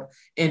develop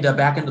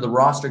back into the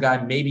roster guy,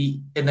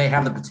 maybe, and they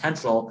have the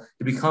potential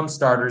to become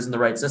starters in the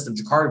right system.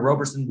 Jakari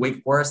Roberson,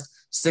 Wake Forest,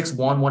 6'1",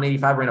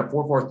 185, ran a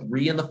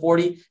 4.43 in the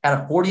 40, had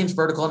a 40-inch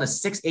vertical and a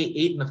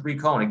 6.88 in the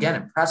 3-cone. Again,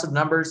 impressive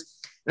numbers.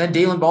 And then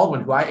Dalen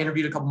Baldwin, who I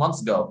interviewed a couple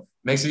months ago.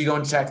 Make sure you go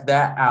and check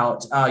that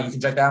out. You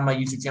can check that out on my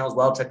YouTube channel as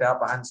well. Check that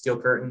out, Behind the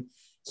Steel Curtain.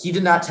 He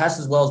did not test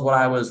as well as what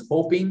I was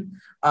hoping,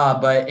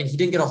 and he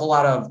didn't get a whole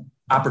lot of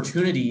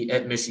opportunity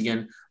at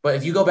Michigan. But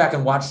if you go back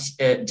and watch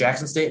at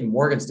Jackson State and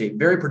Morgan State,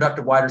 very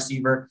productive wide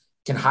receiver,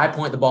 can high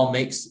point the ball,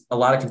 makes a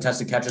lot of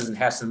contested catches, and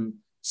has some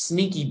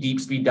sneaky deep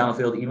speed down the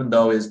field, even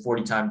though his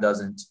 40 time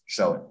doesn't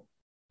show it.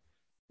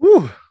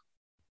 Woo,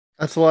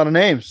 that's a lot of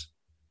names.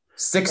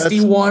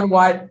 61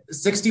 wide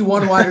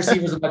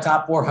receivers in the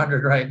top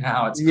 400 right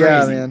now. It's crazy.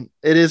 Yeah, man,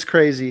 it is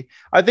crazy.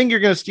 I think you're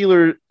going to see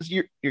the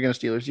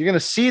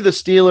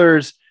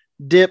Steelers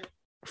dip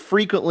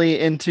frequently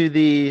into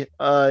the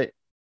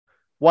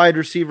wide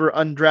receiver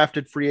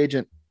undrafted free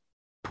agent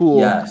pool.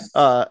 Yes.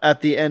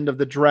 At the end of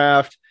the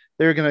draft.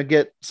 They're going to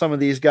get some of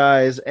these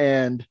guys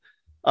and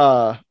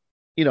try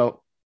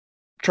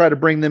to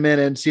bring them in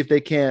and see if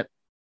they can't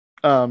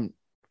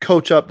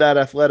coach up that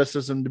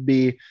athleticism to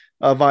be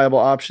viable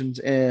options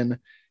in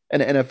an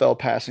NFL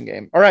passing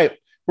game. All right,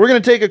 we're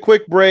going to take a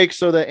quick break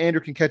so that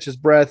Andrew can catch his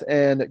breath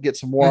and get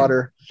some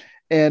water.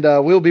 And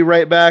we'll be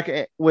right back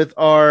with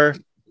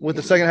the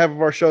second half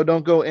of our show.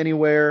 Don't go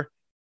anywhere.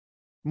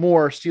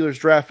 More Steelers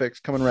draft picks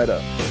coming right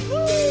up.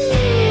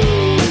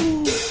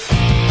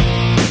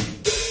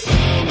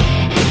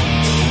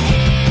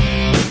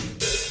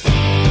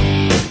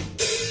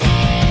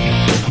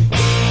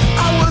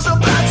 I was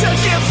about to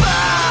give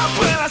up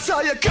when I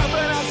saw you coming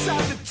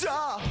outside the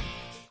door.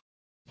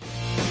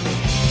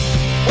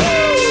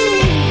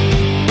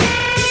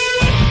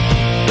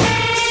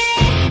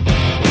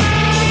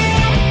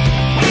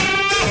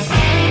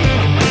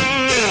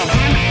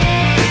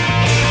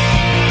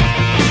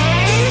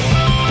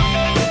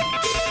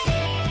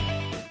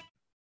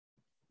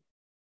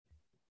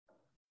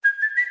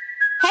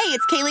 Hey,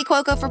 it's Kaylee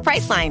Cuoco for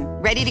Priceline.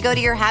 Ready to go to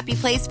your happy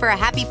place for a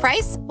happy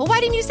price? Well, why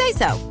didn't you say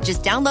so?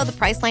 Just download the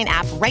Priceline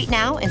app right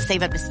now and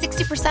save up to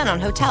 60% on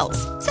hotels.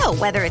 So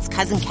whether it's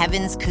Cousin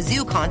Kevin's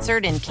Kazoo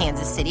Concert in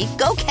Kansas City,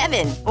 go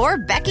Kevin, or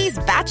Becky's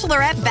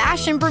Bachelorette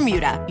Bash in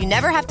Bermuda, you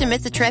never have to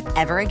miss a trip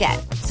ever again.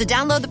 So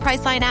download the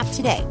Priceline app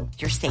today.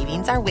 Your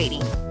savings are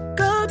waiting.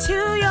 Go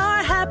to your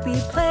happy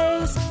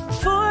place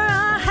for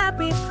a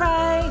happy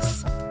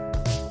price.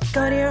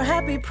 Go to your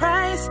happy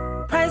price,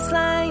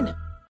 Priceline.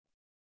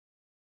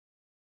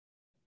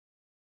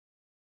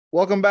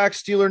 Welcome back,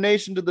 Steeler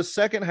Nation, to the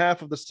second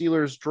half of the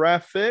Steelers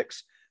draft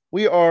fix.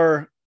 We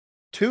are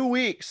 2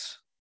 weeks,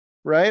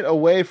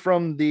 away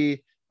from the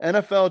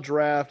NFL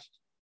draft,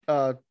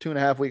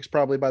 2.5 weeks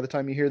probably by the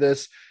time you hear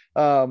this.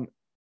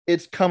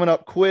 It's coming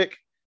up quick,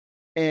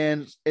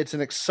 and it's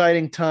an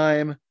exciting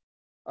time.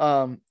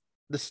 The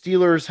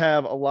Steelers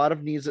have a lot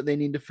of needs that they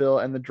need to fill,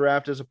 and the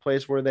draft is a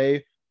place where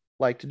they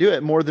like to do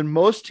it. More than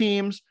most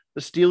teams,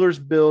 the Steelers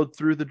build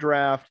through the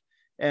draft,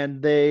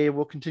 and they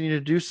will continue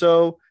to do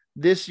so.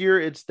 This year,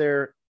 it's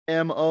their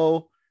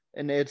MO,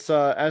 and it's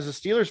as a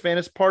Steelers fan,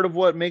 it's part of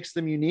what makes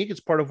them unique. It's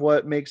part of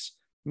what makes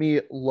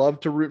me love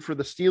to root for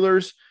the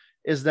Steelers,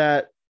 is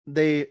that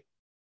they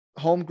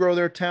home grow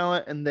their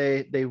talent and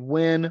they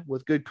win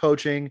with good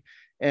coaching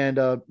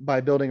and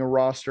by building a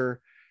roster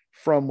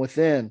from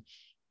within.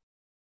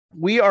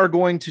 We are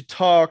going to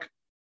talk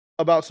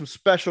about some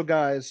special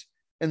guys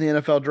in the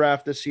NFL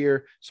draft this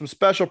year, some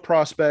special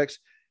prospects.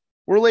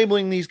 We're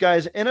labeling these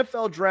guys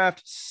NFL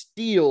draft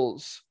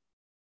steals,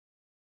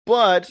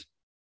 but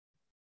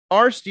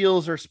our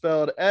steals are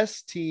spelled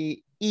Steels.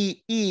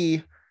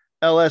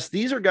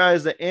 These are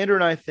guys that Andrew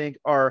and I think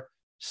are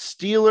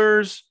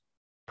Steelers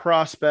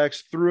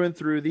prospects through and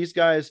through. These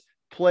guys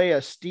play a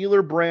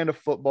Steeler brand of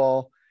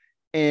football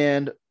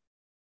and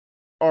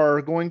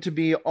are going to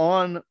be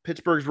on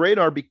Pittsburgh's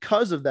radar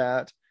because of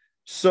that.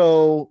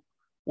 So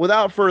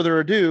without further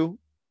ado,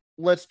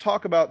 let's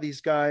talk about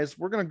these guys.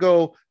 We're going to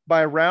go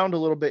by round a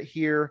little bit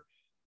here.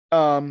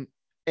 And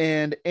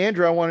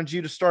Andrew, I wanted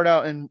you to start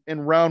out in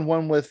round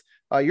one with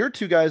your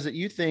two guys that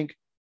you think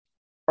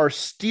are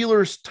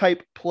Steelers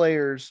type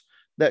players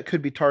that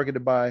could be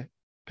targeted by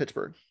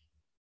Pittsburgh.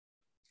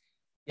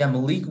 Yeah,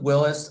 Malik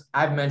Willis.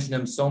 I've mentioned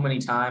him so many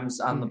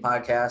times on the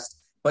podcast,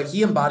 but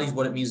he embodies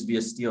what it means to be a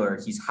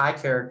Steeler. He's high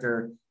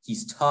character.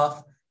 He's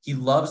tough. He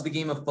loves the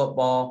game of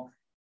football.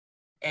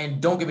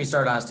 And don't get me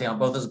started on his talent,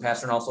 both as a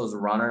passer and also as a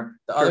runner.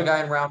 The other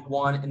guy in round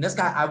one, and this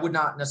guy I would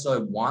not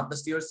necessarily want the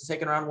Steelers to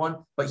take in round one,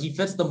 but he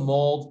fits the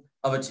mold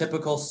of a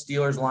typical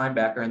Steelers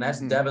linebacker, and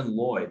that's Devin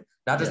Lloyd.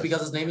 Not just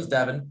because his name is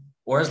Devin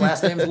or his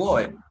last name is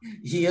Lloyd.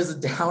 He is a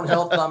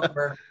downhill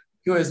thumper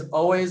who is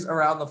always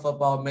around the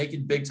football,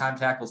 making big-time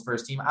tackles for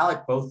his team. I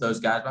like both those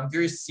guys, but I'm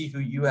curious to see who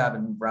you have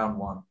in round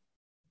one.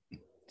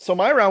 So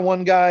my round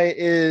one guy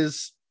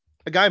is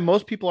a guy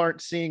most people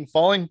aren't seeing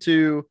falling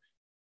to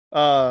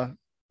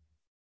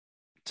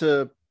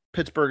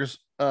Pittsburgh's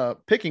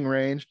picking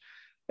range,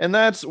 and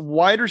that's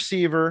wide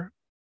receiver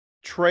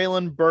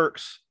Treylon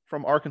Burks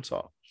from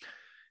Arkansas.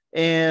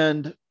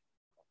 And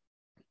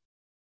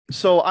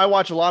so I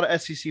watch a lot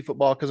of SEC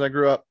football because I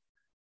grew up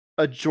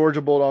a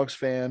Georgia Bulldogs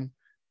fan.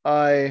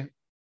 So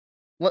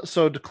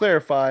to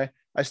clarify,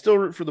 I still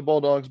root for the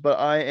Bulldogs, but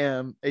I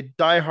am a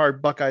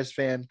diehard Buckeyes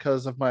fan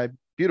because of my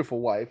beautiful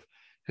wife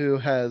who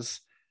has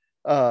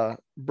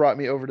brought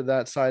me over to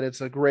that side.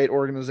 It's a great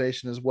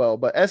organization as well,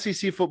 but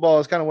SEC football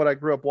is kind of what I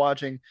grew up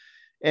watching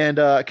and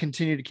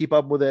continue to keep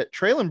up with it.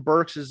 Treylon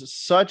Burks is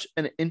such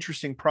an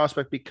interesting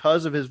prospect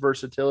because of his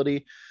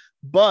versatility,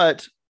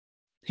 but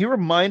he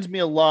reminds me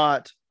a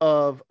lot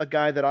of a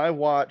guy that I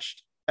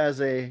watched as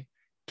a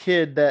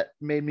kid that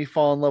made me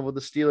fall in love with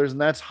the Steelers,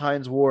 and that's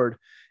Hines Ward,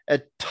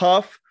 a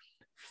tough,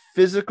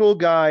 physical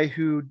guy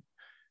who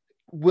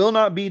will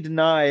not be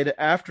denied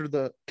after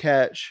the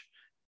catch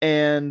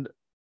and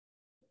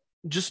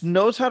just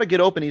knows how to get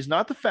open. He's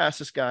not the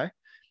fastest guy.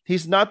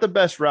 He's not the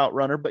best route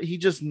runner, but he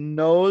just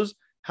knows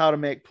how to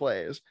make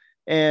plays.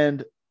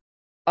 And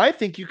I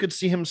think you could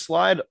see him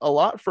slide a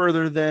lot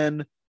further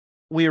than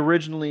we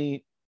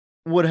originally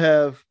would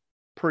have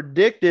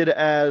predicted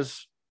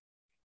as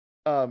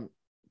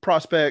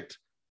prospect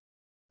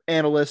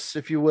analysts,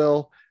 if you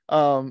will,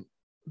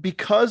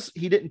 because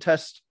he didn't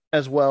test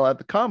as well at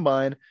the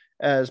combine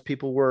as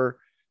people were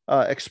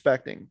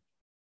expecting.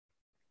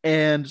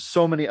 And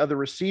so many other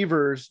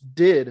receivers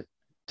did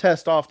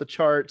test off the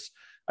charts.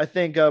 I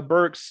think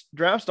Burks'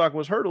 draft stock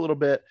was hurt a little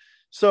bit.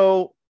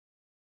 So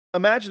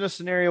imagine a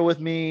scenario with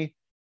me.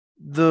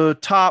 The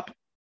top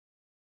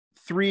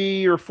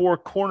 3 or 4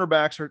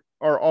 cornerbacks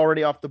are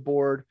already off the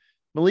board.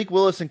 Malik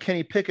Willis and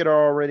Kenny Pickett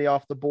are already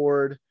off the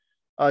board.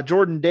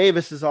 Jordan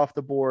Davis is off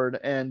the board.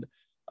 And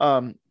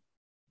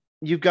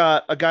you've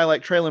got a guy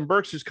like Treylon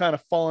Burks who's kind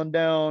of fallen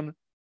down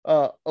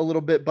a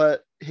little bit,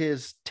 but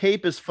his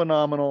tape is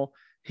phenomenal.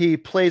 He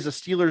plays a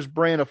Steelers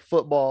brand of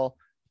football,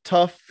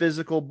 tough,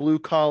 physical,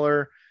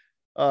 blue-collar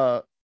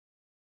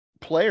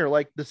player,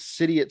 like the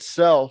city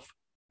itself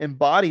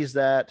embodies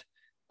that.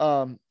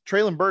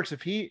 Treylon Burks,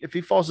 if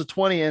he falls to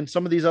 20, and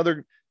some of these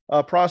other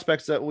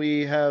prospects that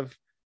we have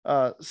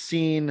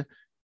seen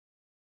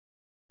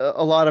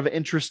a lot of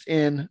interest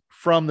in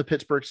from the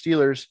Pittsburgh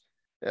Steelers,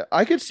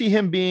 I could see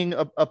him being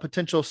a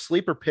potential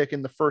sleeper pick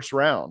in the first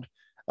round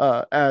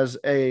as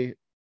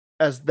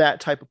that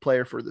type of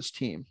player for this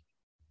team.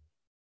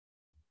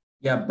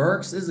 Yeah,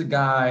 Burks is a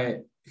guy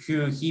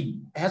who he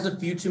has a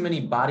few too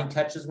many body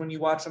catches when you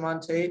watch him on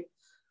tape,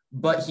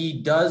 but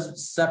he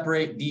does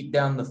separate deep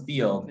down the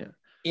field. Yeah.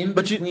 In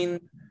between,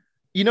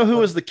 you know who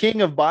was the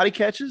king of body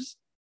catches?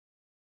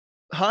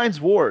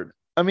 Hines Ward.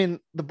 I mean,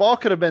 the ball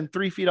could have been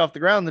 3 feet off the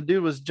ground. The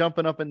dude was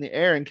jumping up in the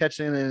air and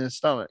catching it in his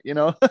stomach, you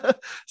know?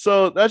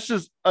 So that's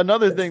just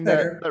another thing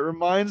that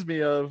reminds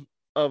me of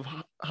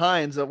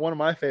Hines, one of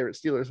my favorite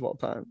Steelers of all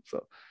time.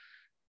 So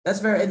That's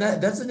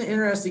that's an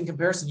interesting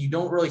comparison. You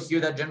don't really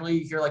hear that. Generally,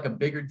 you hear like a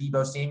bigger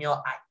Deebo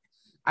Samuel.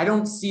 I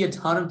don't see a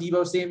ton of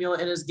Deebo Samuel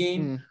in his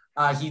game.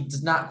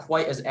 He's not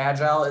quite as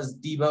agile as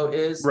Deebo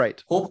is.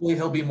 Right. Hopefully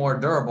he'll be more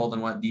durable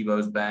than what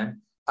Deebo's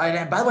been.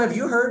 And by the way, have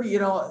you heard,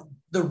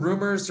 the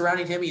rumors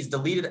surrounding him? He's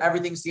deleted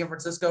everything San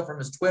Francisco from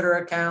his Twitter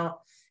account.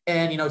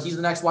 And, he's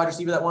the next wide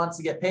receiver that wants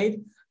to get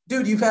paid.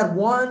 Dude, you've had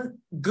one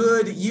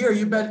good year.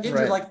 You've been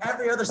injured like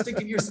every other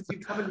stinking year since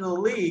you've come into the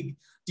league.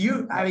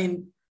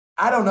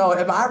 I don't know.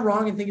 Am I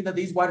wrong in thinking that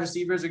these wide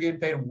receivers are getting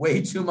paid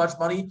way too much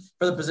money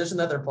for the position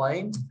that they're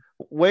playing?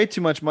 Way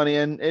too much money.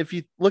 And if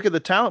you look at the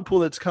talent pool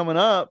that's coming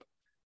up,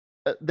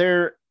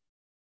 they're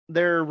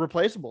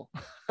replaceable.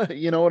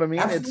 You know what I mean?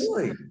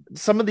 Absolutely.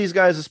 It's some of these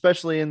guys,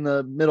 especially in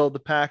the middle of the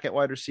pack at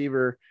wide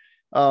receiver.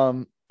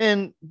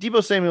 And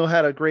Deebo Samuel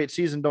had a great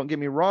season. Don't get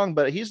me wrong,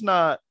 but he's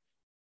not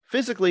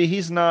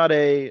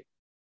a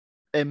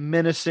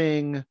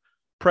menacing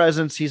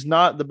presence. He's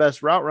not the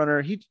best route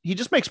runner. He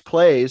just makes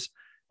plays,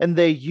 and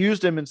they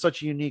used him in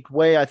such a unique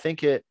way. I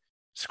think it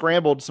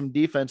scrambled some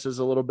defenses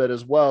a little bit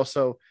as well.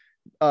 So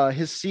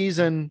his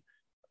season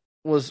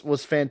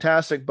was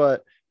fantastic,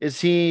 but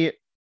is he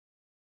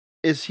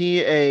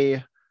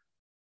a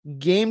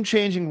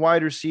game-changing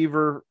wide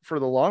receiver for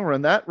the long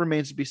run? That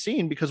remains to be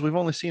seen because we've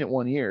only seen it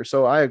 1 year.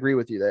 So I agree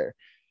with you there.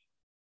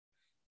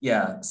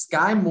 Yeah.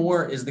 Sky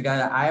Moore is the guy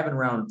that I have in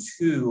round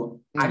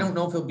 2. I don't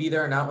know if he'll be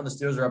there or not when the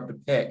Steelers are up to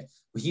pick,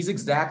 but he's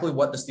exactly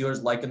what the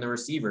Steelers like in the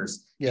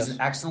receivers. Yes. He's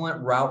an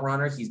excellent route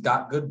runner. He's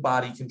got good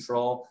body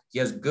control. He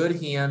has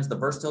good hands, the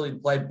versatility to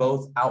play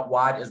both out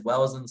wide as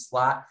well as in the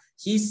slot.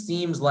 He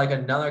seems like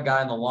another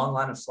guy in the long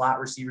line of slot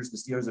receivers the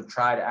Steelers have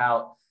tried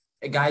out.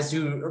 Guys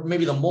who are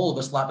maybe the mold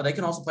of the slot, but they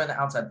can also play on the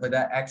outside, play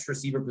that X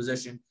receiver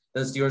position that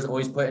the Steelers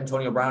always put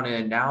Antonio Brown in.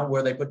 And now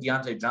where they put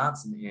Deontay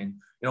Johnson in,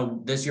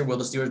 this year, will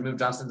the Steelers move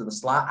Johnson to the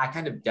slot? I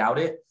kind of doubt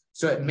it.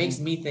 So it makes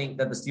me think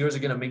that the Steelers are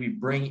going to maybe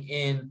bring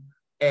in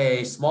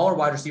a smaller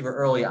wide receiver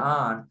early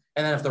on.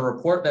 And then if the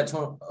report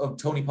of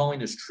Tony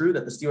Pauline is true,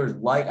 that the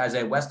Steelers like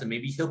Isaiah Weston,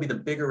 maybe he'll be the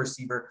bigger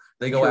receiver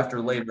they go after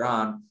later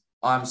on.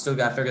 I'm still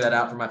got to figure that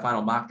out for my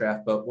final mock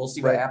draft, but we'll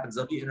see what happens.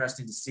 It'll be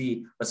interesting to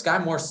see. But Sky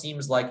Moore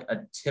seems like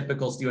a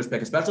typical Steelers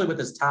pick, especially with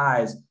his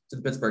ties to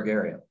the Pittsburgh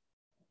area.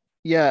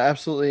 Yeah,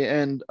 absolutely.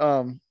 And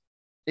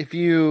if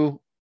the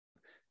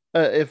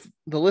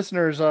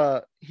listeners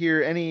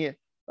hear any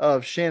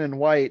of Shannon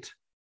White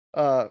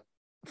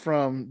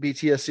from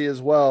BTSC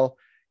as well,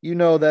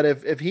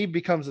 that if he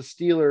becomes a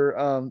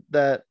Steeler,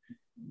 that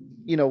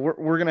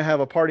we're going to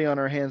have a party on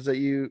our hands that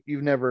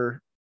you've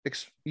never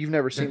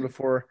seen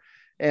before.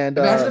 And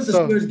imagine if the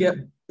Steelers get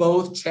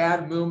both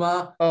Chad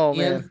Muma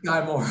and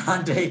Sky Moore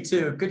on day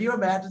 2. Could you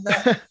imagine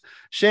that?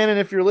 Shannon,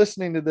 if you're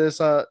listening to this,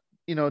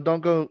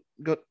 don't go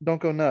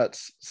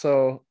nuts.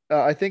 So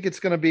I think it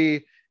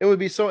would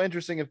be so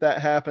interesting if that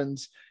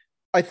happens.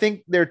 I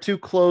think they're too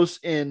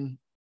close in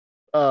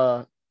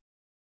the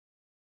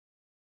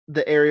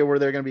area where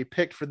they're going to be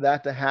picked for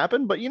that to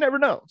happen, but you never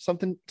know.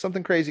 Something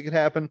crazy could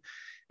happen.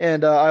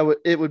 And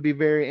it would be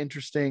very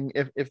interesting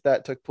if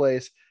that took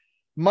place.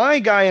 My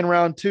guy in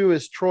round 2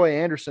 is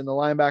Troy Anderson, the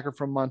linebacker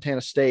from Montana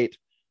State.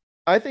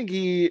 I think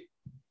he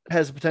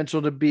has the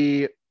potential to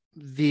be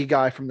the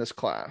guy from this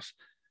class.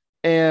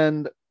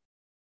 And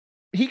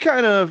he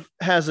kind of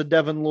has a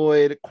Devin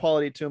Lloyd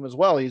quality to him as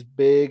well. He's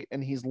big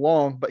and he's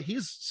long, but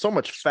he's so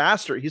much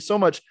faster. He's so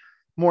much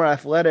more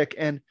athletic,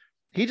 and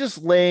he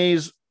just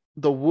lays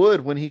the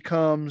wood when he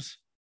comes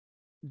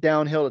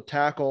downhill to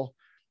tackle.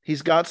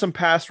 He's got some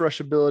pass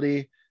rush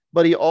ability,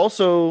 but he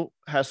also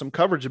has some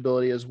coverage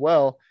ability as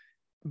well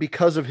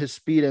because of his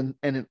speed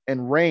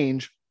and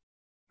range.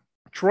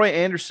 Troy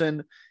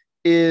Anderson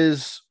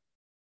is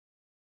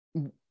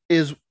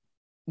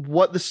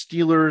what the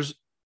Steelers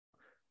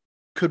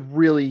could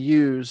really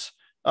use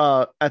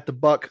at the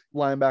Buck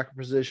linebacker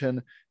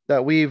position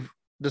that we've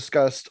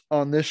discussed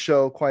on this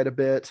show quite a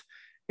bit.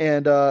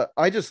 And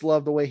I just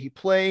love the way he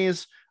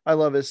plays. I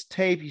love his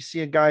tape. You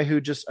see a guy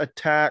who just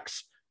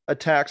attacks,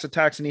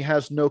 and he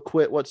has no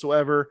quit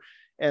whatsoever.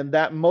 And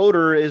that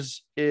motor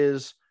is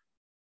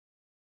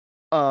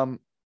it's a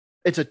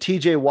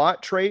TJ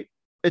Watt trait.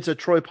 It's a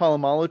Troy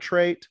Polamalu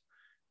trait.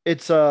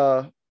 It's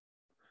a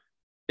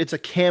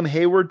Cam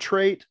Hayward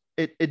trait.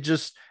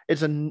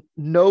 It's a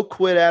no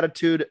quit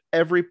attitude,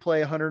 every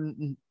play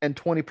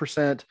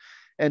 120%.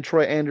 And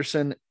Troy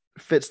Anderson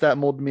fits that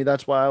mold to me.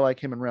 That's why I like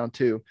him in round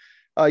 2.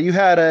 You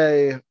had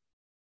an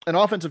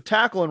offensive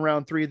tackle in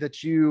round 3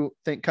 that you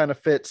think kind of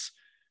fits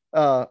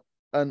a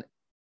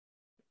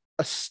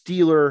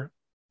Steeler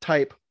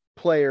type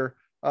player.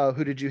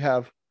 Who did you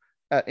have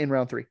in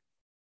round 3?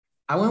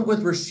 I went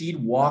with Rasheed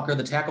Walker,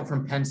 the tackle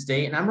from Penn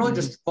State, and I'm really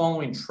just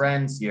following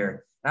trends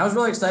here. And I was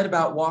really excited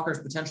about Walker's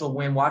potential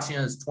win watching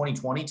his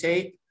 2020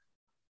 tape.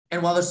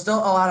 And while there's still a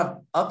lot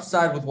of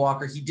upside with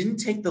Walker, he didn't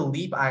take the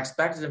leap I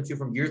expected him to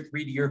from year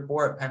 3 to year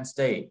 4 at Penn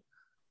State.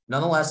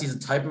 Nonetheless, he's a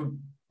type of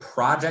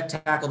project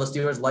tackle the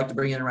Steelers like to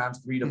bring in rounds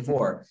 3 to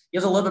 4. He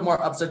has a little bit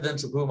more upside than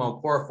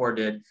Chukwuma Okorafor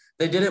did.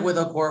 They did it with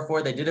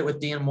Okorafor. They did it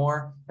with Dan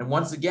Moore. And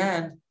once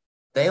again,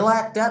 they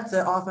lack depth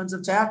at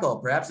offensive tackle.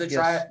 Perhaps they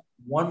try it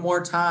one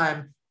more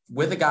time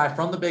with a guy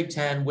from the Big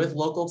Ten with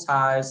local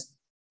ties,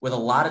 with a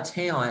lot of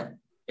talent.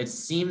 It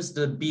seems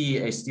to be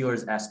a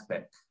Steelers-esque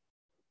pick.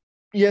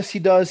 Yes, he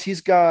does.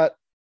 He's got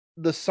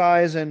the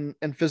size and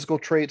physical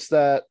traits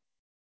that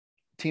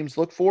teams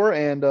look for,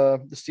 and the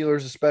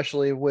Steelers,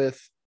 especially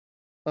with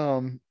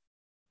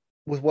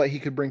what he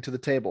could bring to the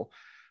table.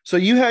 So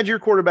you had your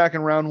quarterback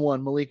in round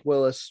 1, Malik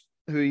Willis,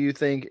 who you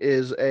think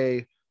is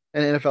an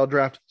NFL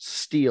draft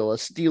steal, a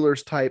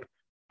Steelers type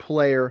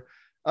player.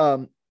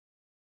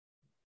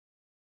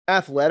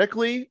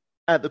 Athletically,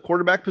 at the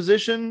quarterback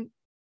position,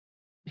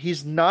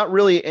 he's not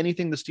really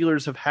anything the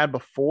Steelers have had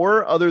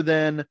before, other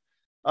than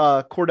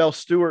Cordell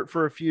Stewart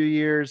for a few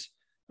years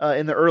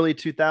in the early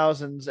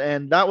 2000s.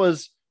 And I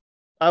was,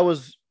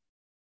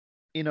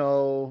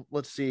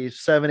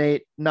 7,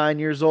 8, 9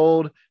 years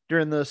old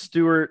during the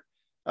Stewart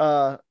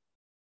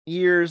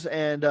years.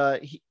 And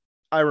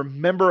I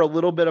remember a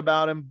little bit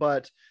about him,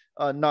 but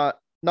not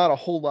a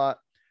whole lot.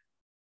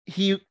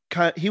 He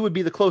would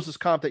be the closest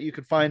comp that you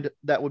could find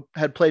that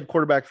had played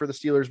quarterback for the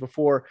Steelers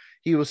before.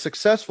 He was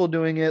successful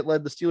doing it,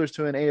 led the Steelers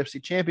to an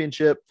AFC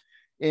championship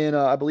in,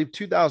 I believe,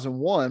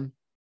 2001.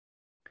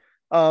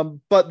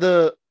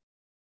 But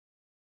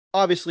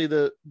obviously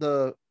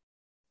the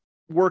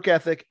work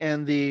ethic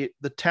and the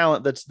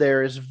talent that's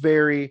there is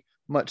very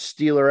much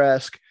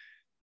Steeler-esque.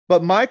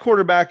 But my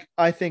quarterback,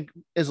 I think,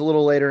 is a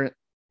little later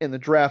in the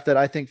draft that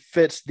I think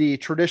fits the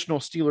traditional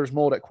Steelers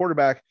mold at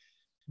quarterback.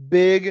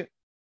 Big,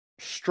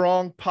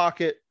 strong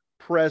pocket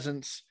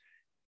presence,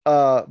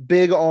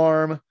 big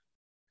arm,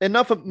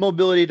 enough of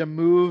mobility to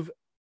move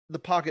the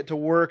pocket to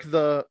work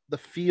the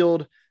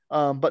field,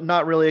 but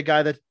not really a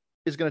guy that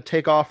is going to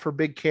take off for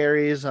big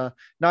carries.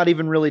 Not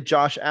even really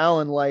Josh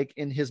Allen like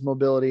in his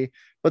mobility,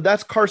 but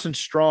that's Carson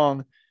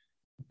Strong.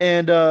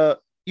 And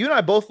you and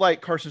I both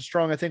like Carson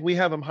Strong. I think we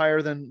have him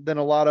higher than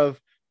a lot of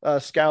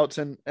scouts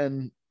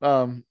and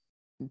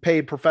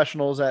paid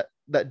professionals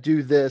that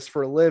do this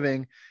for a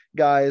living,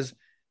 guys.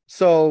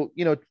 So,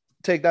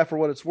 take that for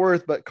what it's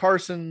worth, but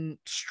Carson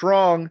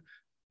Strong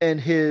and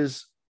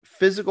his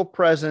physical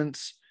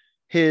presence,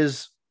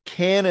 his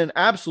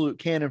absolute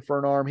cannon for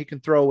an arm, he can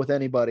throw with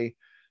anybody.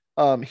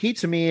 He,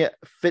 to me,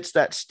 fits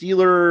that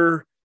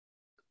Steeler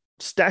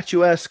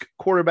statuesque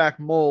quarterback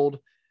mold.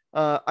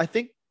 I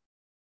think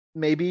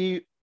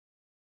maybe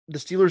the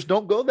Steelers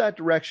don't go that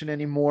direction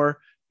anymore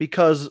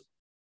because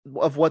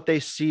of what they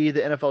see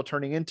the NFL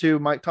turning into.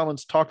 Mike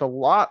Tomlin's talked a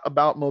lot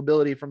about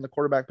mobility from the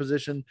quarterback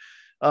position.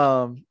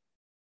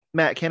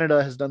 Matt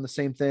Canada has done the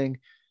same thing.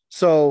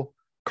 So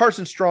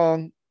Carson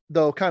Strong,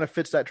 though, kind of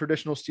fits that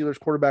traditional Steelers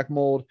quarterback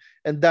mold,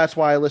 and that's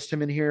why I list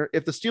him in here.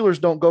 If the Steelers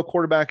don't go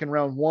quarterback in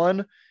round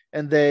 1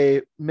 and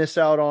they miss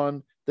out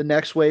on the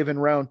next wave in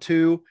round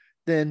 2,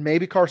 then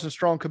maybe Carson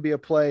Strong could be a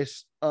play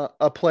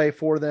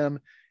for them,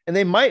 and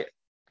they might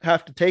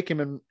have to take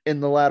him in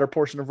the latter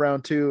portion of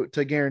round 2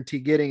 to guarantee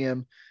getting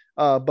him.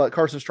 But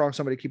Carson Strong,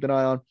 somebody to keep an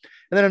eye on.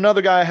 And then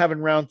another guy I have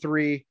in round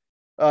 3,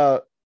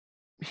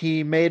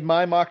 he made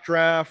my mock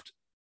draft,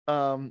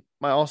 my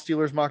all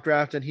Steelers mock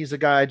draft, and he's a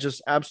guy I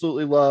just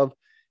absolutely love.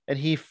 And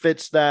he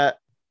fits that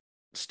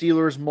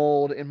Steelers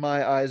mold in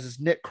my eyes, is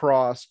Nick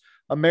Cross,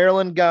 a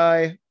Maryland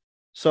guy.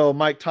 So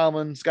Mike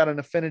Tomlin's got an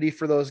affinity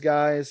for those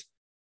guys.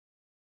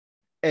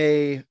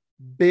 A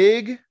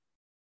big,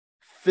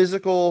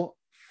 physical,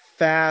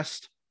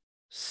 fast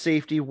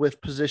safety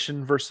with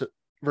position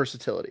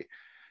versatility.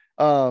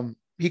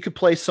 He could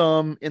play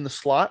some in the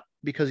slot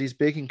because he's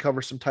big. He can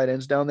cover some tight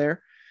ends down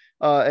there.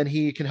 And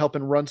he can help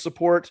in run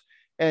support.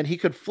 And he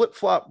could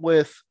flip-flop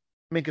with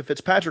Minkah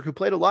Fitzpatrick, who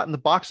played a lot in the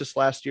box this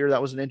last year.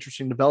 That was an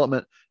interesting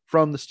development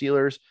from the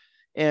Steelers.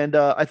 And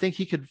I think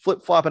he could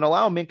flip-flop and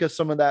allow Minkah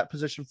some of that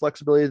position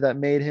flexibility that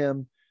makes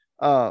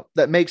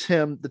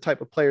him the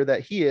type of player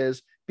that he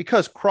is,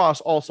 because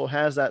Cross also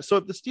has that. So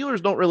if the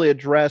Steelers don't really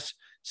address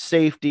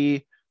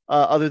safety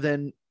other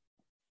than,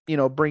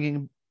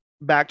 bringing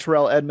back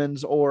Terrell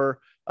Edmunds or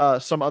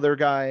some other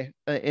guy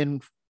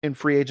in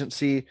free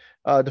agency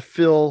to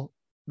fill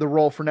the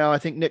role for now, I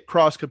think Nick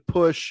Cross could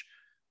push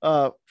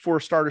for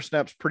starter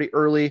snaps pretty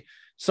early.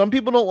 Some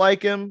people don't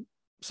like him.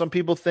 Some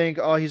people think,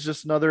 he's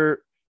just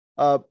another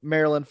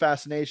Maryland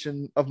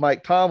fascination of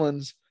Mike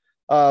Tomlin's.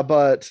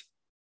 But,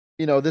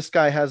 this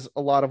guy has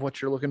a lot of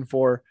what you're looking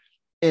for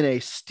in a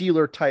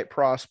Steeler type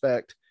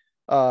prospect.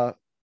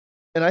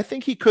 And I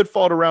think he could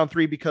fall to round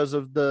 3 because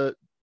of the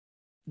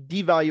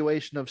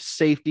devaluation of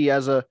safety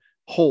as a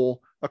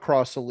whole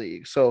across the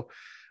league. So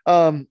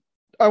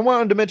I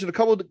wanted to mention a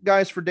couple of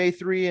guys for day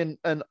 3,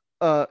 and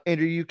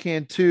Andrew, you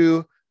can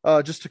too,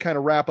 just to kind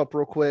of wrap up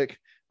real quick.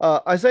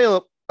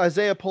 Isaiah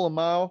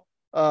Polamalu,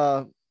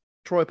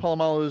 Troy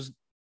Polamalu's,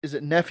 is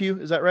it nephew?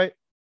 Is that right?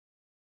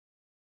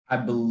 I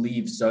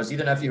believe so. It's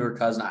either nephew or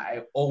cousin.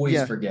 I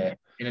always forget.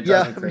 And it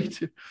drives me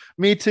crazy.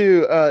 Me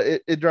too.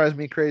 It drives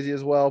me crazy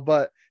as well.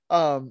 But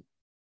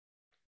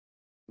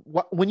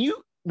when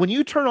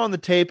you turn on the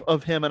tape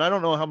of him, and I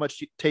don't know how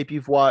much tape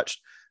you've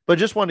watched, but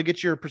just wanted to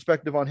get your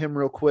perspective on him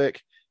real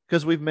quick,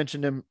 because we've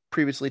mentioned him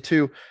previously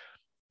too.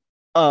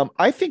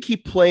 I think he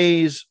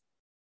plays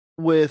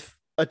with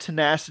a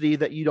tenacity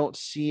that you don't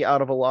see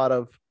out of a lot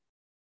of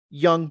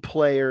young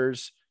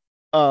players.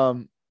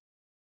 And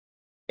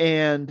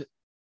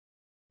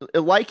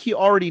like he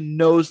already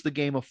knows the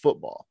game of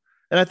football.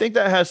 And I think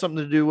that has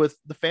something to do with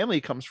the family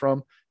he comes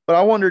from. But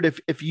I wondered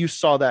if you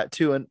saw that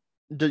too. And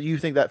do you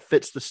think that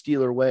fits the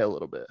Steeler way a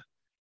little bit?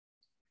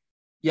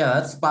 Yeah,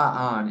 that's spot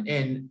on.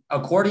 And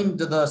according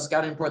to the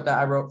scouting report that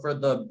I wrote for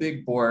the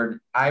big board,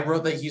 I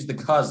wrote that he's the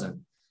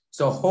cousin.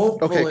 So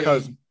hopefully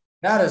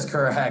that is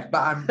correct. But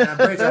I'm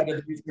pretty sure I did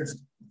the research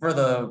for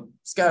the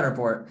scouting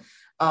report.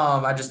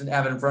 I just didn't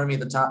have it in front of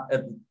me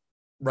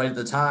right at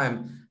the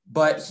time.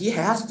 But he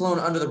has flown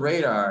under the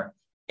radar,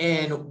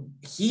 and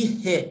he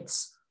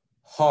hits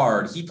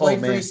hard. He played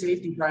free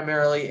safety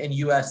primarily at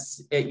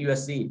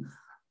USC.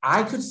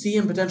 I could see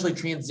him potentially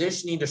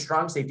transitioning to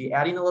strong safety,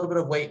 adding a little bit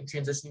of weight and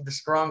transitioning to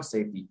strong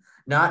safety.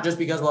 Not just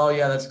because, well,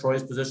 yeah, that's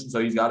Troy's position, so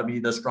he's got to be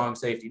the strong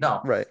safety.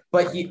 No. Right.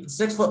 But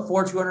 6'4",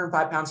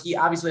 205 pounds. He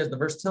obviously has the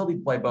versatility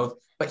to play both,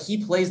 but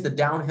he plays the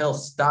downhill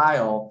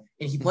style,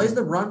 and he plays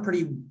the run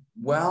pretty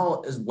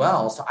well as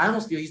well. So I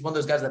almost feel he's one of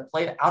those guys that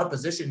played out of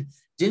position,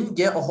 didn't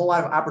get a whole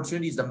lot of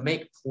opportunities to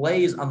make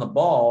plays on the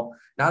ball,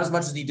 not as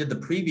much as he did the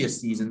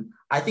previous season.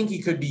 I think he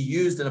could be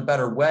used in a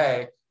better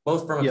way,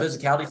 both from a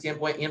physicality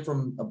standpoint and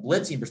from a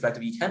blitzing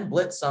perspective. He can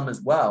blitz some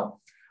as well.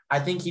 I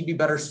think he'd be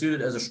better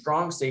suited as a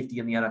strong safety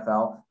in the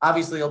NFL.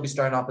 Obviously, he'll be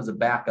starting off as a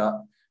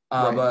backup,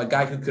 but a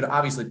guy who could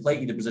obviously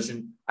play either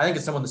position. I think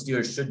it's someone the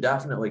Steelers should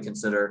definitely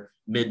consider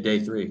mid-day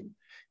 3.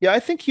 Yeah, I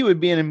think he would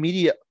be an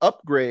immediate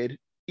upgrade,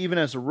 even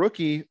as a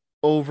rookie,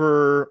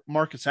 over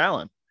Marcus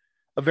Allen,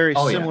 a very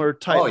similar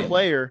type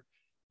player.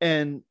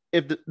 And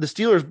if the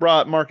Steelers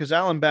brought Marcus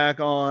Allen back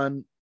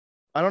on,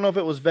 I don't know if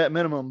it was vet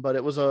minimum, but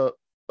it was a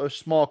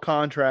small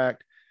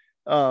contract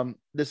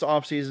this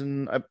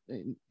offseason.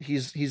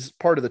 He's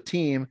part of the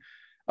team.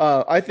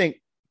 I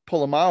think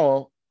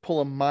Polamalu,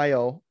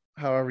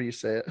 however you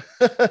say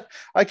it.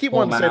 I keep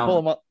wanting to say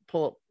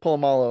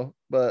Polamalu,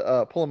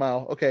 but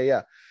Polamalu. Okay,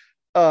 yeah.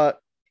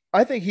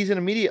 I think he's an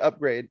immediate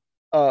upgrade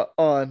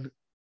on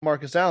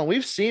Marcus Allen.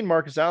 We've seen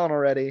Marcus Allen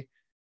already,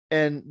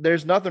 and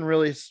there's nothing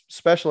really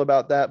special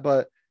about that.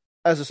 But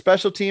as a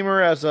special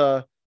teamer, as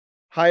a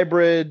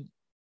hybrid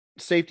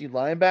safety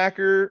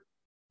linebacker,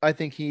 I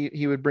think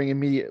he would bring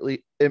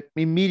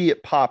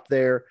immediate pop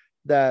there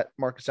that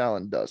Marcus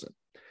Allen doesn't.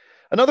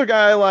 Another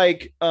guy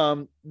like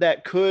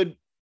that could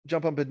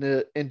jump up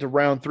into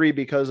round 3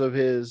 because of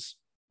his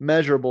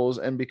measurables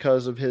and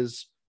because of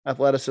his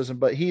athleticism,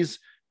 but he's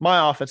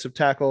my offensive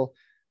tackle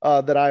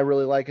that I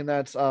really like, and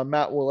that's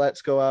Matt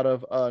Waletzko out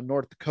of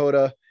North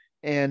Dakota.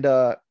 And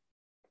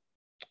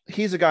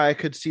he's a guy I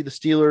could see the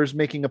Steelers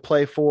making a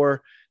play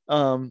for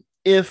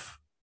if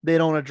they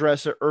don't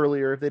address it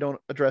earlier, if they don't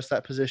address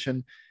that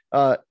position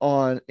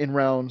in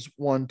rounds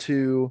 1,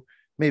 2,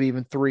 maybe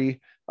even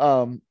 3.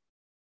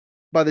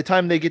 By the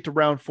time they get to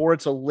round 4,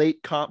 it's a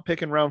late comp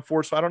pick in round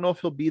 4. So I don't know if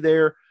he'll be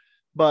there,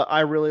 but I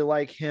really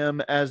like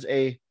him as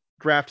a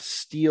draft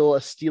steal, a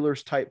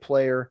Steelers type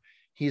player.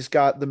 He's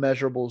got the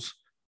measurables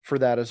for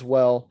that as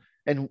well.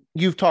 And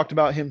you've talked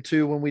about him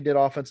too when we did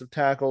offensive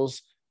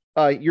tackles.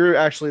 You're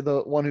actually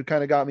the one who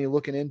kind of got me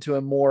looking into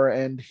him more,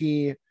 and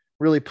he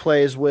really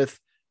plays with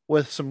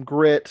some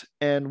grit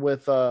and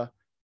with a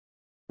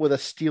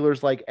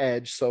Steelers like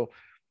edge. So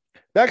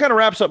that kind of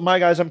wraps up my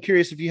guys. I'm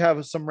curious if you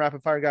have some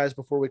rapid fire guys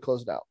before we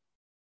close it out.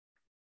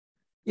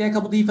 Yeah, a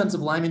couple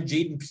defensive linemen,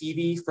 Jaden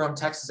Peavy from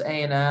Texas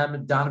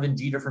A&M, Donovan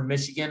Jeter from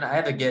Michigan. I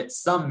had to get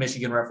some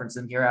Michigan reference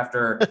in here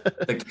after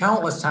the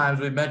countless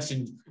times we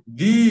mentioned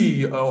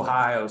the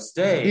Ohio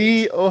State.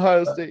 The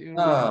Ohio State.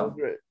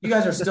 You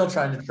guys are still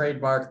trying to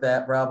trademark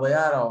that probably.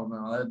 I don't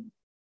know.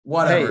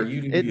 Whatever. Hey,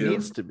 it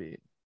needs to be.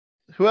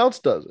 Who else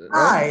does it?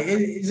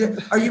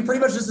 Right? Are you pretty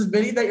much just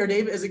admitting that your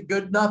name isn't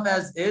good enough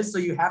as is, so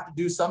you have to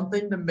do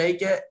something to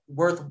make it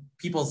worth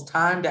people's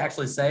time to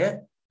actually say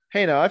it?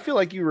 Hey, now I feel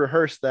like you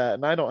rehearsed that,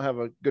 and I don't have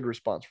a good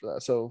response for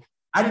that. So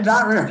I did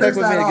not rehearse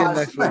that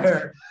next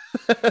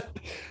week.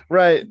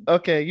 Right?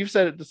 Okay, you've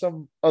said it to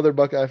some other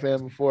Buckeye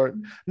fan before.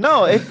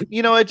 No,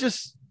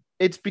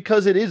 it's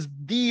because it is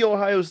the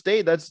Ohio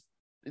State. That's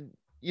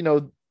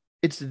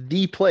it's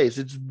the place.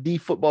 It's the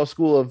football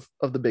school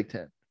of the Big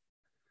Ten.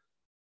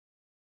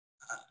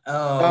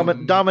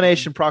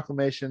 Domination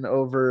proclamation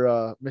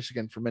over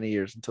Michigan for many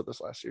years until this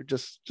last year.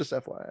 Just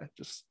FYI.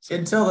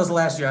 Until this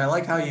last year. I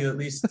like how you at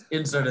least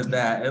inserted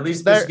that. At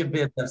least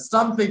Michigan has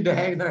something to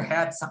hang their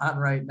hats on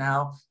right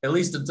now, at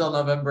least until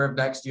November of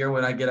next year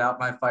when I get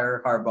out my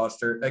Fire Harbaugh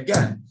shirt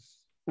again.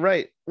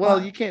 Right.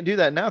 Well, you can't do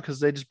that now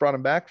because they just brought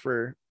him back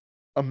for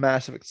a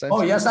massive extension.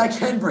 Oh, yes, I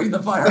can bring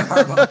the Fire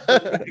Harbaugh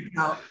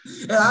out.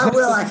 And I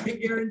will. I can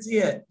guarantee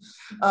it.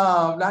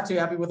 Not too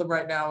happy with him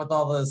right now with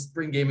all the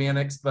spring game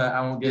annex, but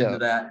I won't get into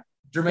that.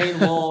 Jermaine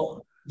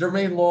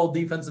Lowell,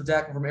 defensive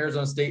tackle from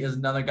Arizona State, is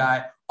another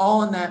guy.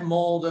 All in that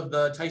mold of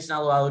the Tyson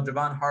Alualu,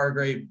 Javon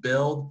Hargrave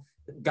build.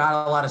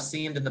 Got a lot of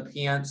sand in the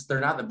pants. They're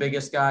not the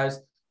biggest guys,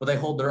 but they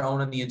hold their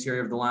own in the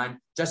interior of the line.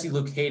 Jesse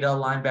Luketa,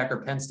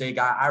 linebacker, Penn State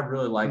guy, I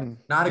really like.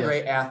 Not a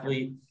great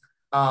athlete,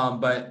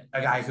 but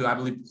a guy who I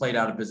believe played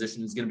out of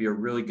position is going to be a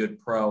really good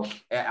pro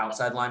at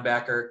outside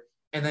linebacker.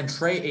 And then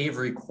Trey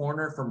Avery,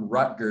 corner from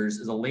Rutgers,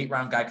 is a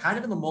late-round guy, kind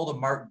of in the mold of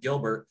Mark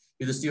Gilbert,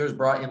 who the Steelers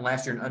brought in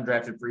last year in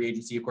undrafted free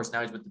agency. Of course,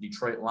 now he's with the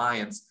Detroit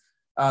Lions.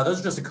 Those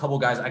are just a couple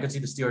guys I could see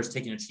the Steelers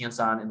taking a chance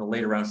on in the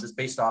later rounds, just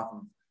based off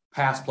of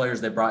past players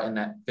they brought in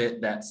that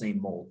fit that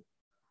same mold.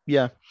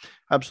 Yeah,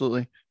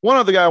 absolutely. One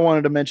other guy I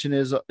wanted to mention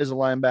is a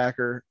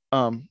linebacker,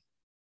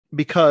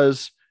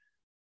 because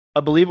I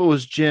believe it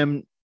was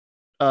Jim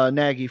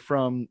Nagy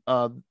from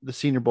the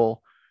Senior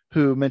Bowl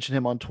who mentioned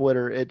him on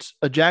Twitter. It's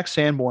a Jack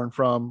Sanborn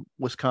from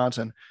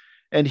Wisconsin.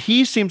 And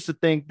he seems to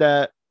think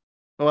that,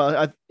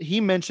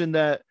 he mentioned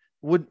that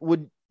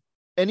would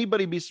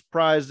anybody be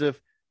surprised if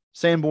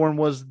Sanborn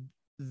was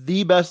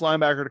the best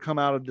linebacker to come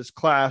out of this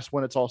class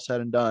when it's all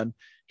said and done?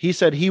 He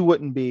said he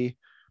wouldn't be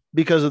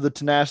because of the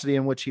tenacity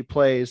in which he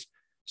plays.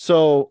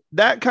 So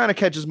that kind of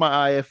catches my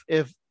eye.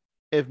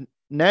 If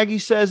Nagy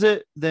says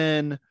it,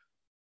 then,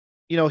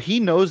 he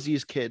knows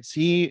these kids.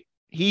 He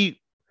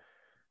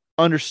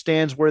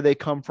understands where they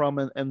come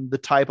from and the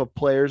type of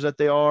players that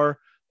they are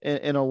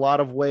in a lot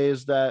of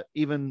ways that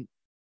even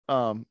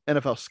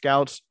NFL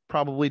scouts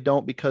probably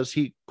don't, because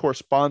he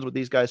corresponds with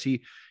these guys.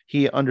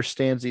 He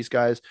understands these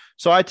guys.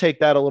 So I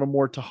take that a little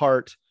more to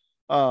heart.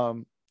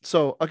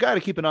 So a guy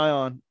to keep an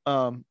eye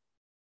on.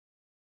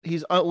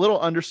 He's a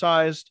little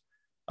undersized,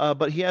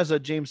 but he has a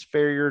James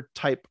Farrior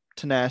type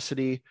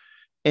tenacity.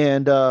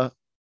 And,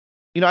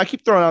 I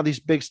keep throwing out these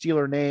big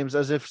Steeler names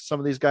as if some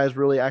of these guys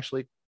really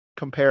actually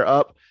compare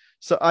up.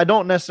 So I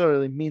don't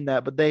necessarily mean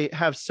that, but they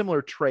have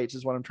similar traits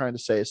is what I'm trying to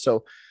say.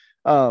 So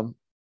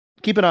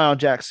keep an eye on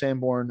Jack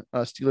Sanborn,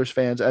 Steelers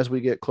fans, as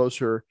we get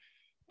closer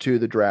to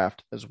the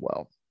draft as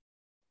well.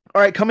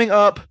 All right, coming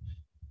up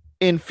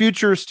in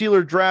future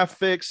Steeler Draft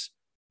Fix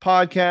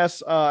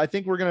podcasts, I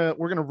think we're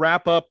gonna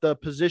wrap up the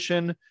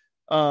position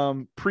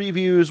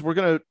previews. We're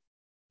gonna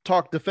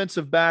talk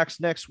defensive backs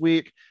next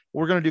week.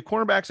 We're gonna do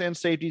cornerbacks and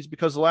safeties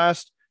because the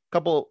last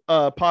couple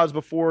pods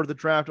before the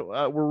draft,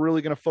 we're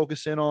really gonna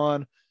focus in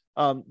on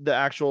the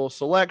actual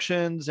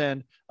selections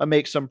and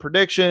make some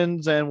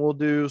predictions, and we'll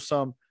do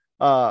some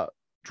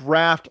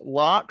draft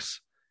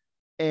locks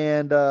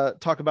and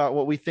talk about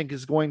what we think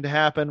is going to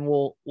happen.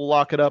 We'll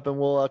lock it up and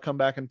we'll come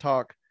back and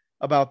talk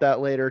about that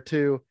later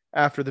too,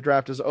 after the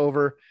draft is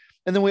over.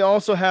 And then we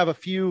also have a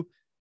few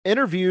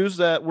interviews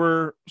that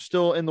we're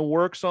still in the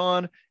works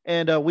on.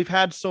 And we've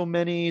had so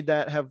many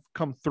that have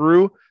come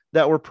through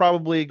that we're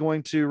probably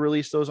going to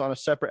release those on a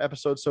separate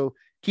episode. So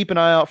keep an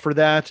eye out for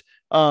that.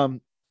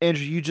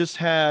 Andrew, you just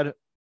had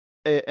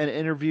an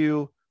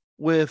interview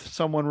with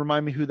someone.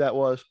 Remind me who that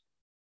was.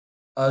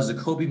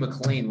 Zacoby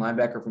McClain,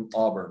 linebacker from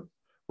Auburn.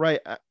 Right,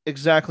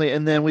 exactly.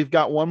 And then we've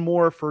got one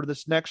more for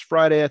this next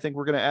Friday. I think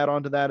we're going to add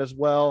on to that as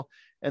well.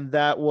 And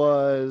that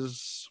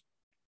was,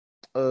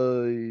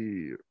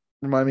 remind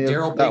me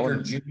Daryl of that Baker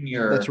one.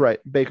 Jr. That's right,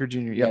 Baker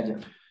Jr.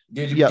 Yep.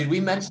 Did we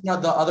mention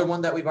the other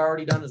one that we've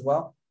already done as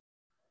well?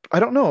 I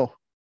don't know.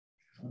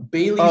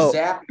 Bailey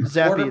Zappi,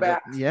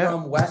 quarterback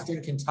from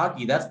Western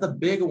Kentucky. That's the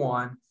big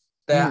one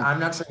that I'm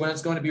not sure when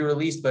it's going to be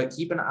released, but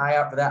keep an eye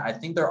out for that. I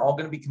think they're all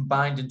going to be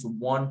combined into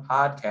one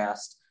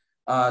podcast.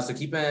 So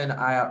keep an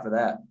eye out for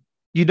that.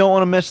 You don't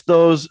want to miss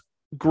those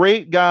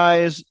great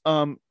guys.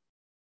 And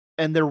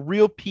they're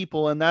real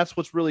people. And that's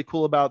what's really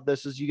cool about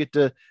this is you get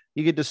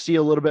to see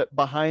a little bit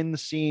behind the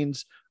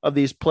scenes of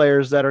these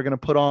players that are going to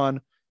put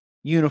on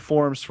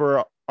uniforms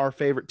for our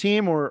favorite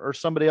team or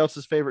somebody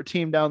else's favorite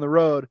team down the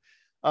road.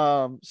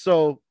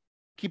 So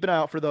keep an eye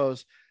out for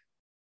those.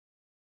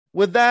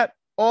 With that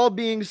all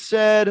being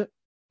said,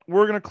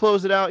 we're going to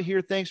close it out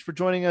here. Thanks for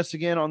joining us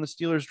again on the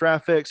Steelers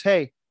Draft Fix.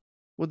 Hey,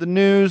 with the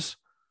news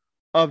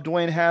of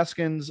Dwayne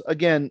Haskins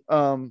again,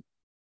 don't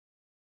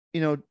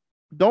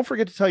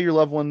forget to tell your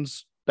loved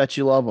ones that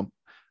you love them.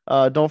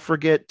 Don't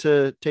forget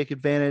to take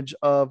advantage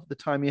of the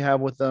time you have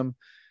with them.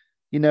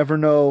 You never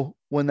know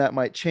when that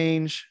might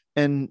change.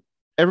 And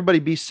everybody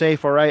be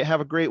safe. All right.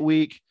 Have a great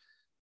week.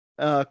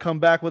 Come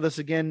back with us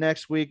again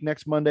next week.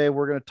 Next Monday,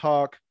 we're going to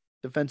talk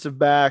defensive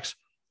backs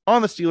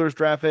on the Steelers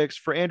Draft Fix.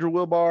 For Andrew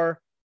Wilbar,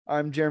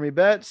 I'm Jeremy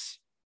Betts.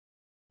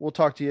 We'll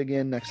talk to you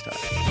again next time.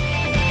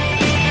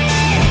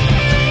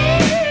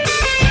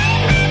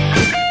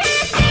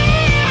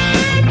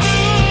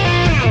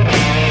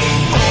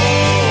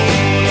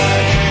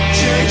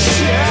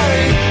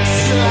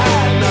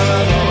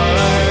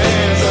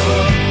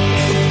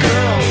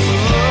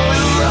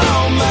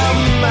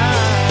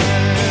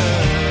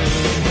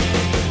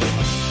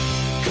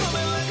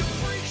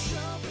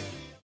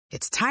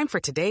 It's time for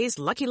today's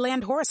Lucky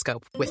Land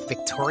horoscope with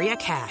Victoria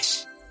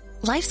Cash.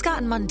 Life's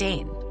gotten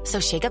mundane,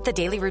 so shake up the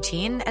daily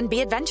routine and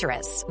be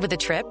adventurous with a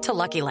trip to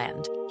Lucky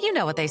Land. You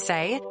know what they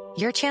say.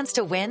 Your chance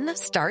to win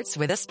starts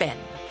with a spin.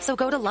 So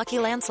go to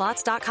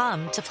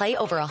LuckyLandSlots.com to play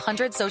over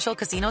 100 social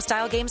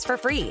casino-style games for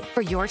free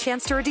for your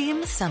chance to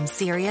redeem some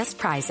serious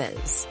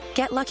prizes.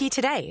 Get lucky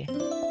today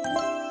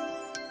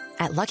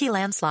at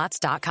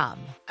LuckyLandSlots.com.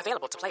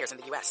 Available to players in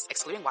the U.S.,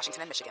 excluding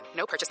Washington and Michigan.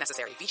 No purchase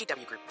necessary.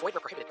 VGW Group. Void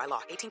where prohibited by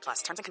law.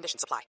 18+. Terms and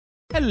conditions apply.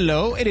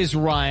 Hello, it is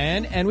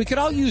Ryan, and we could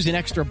all use an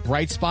extra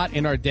bright spot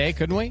in our day,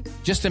 couldn't we?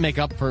 Just to make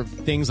up for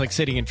things like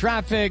sitting in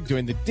traffic,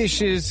 doing the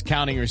dishes,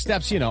 counting your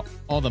steps, you know,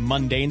 all the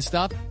mundane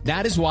stuff.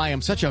 That is why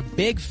I'm such a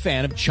big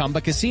fan of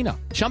Chumba Casino.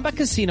 Chumba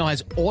Casino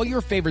has all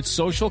your favorite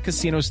social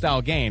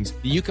casino-style games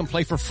that you can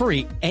play for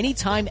free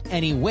anytime,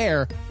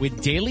 anywhere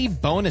with daily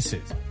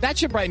bonuses. That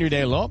should brighten your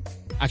day a little.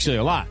 Actually,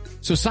 a lot.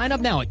 So sign up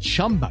now at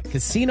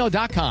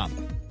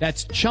ChumbaCasino.com.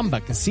 That's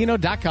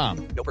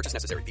ChumbaCasino.com. No purchase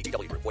necessary.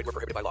 VGW Group. Void where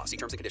prohibited by law. See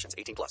terms and conditions.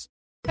 18+.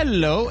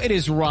 Hello, it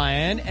is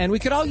Ryan, and we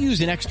could all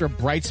use an extra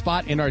bright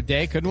spot in our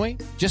day, couldn't we?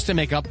 Just to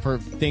make up for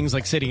things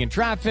like sitting in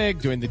traffic,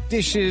 doing the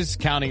dishes,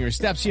 counting your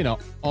steps, you know,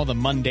 all the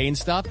mundane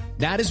stuff.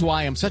 That is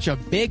why I'm such a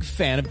big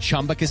fan of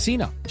Chumba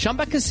Casino.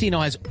 Chumba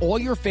Casino has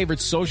all your favorite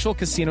social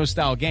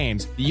casino-style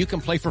games that you can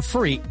play for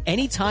free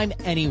anytime,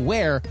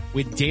 anywhere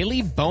with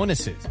daily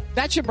bonuses.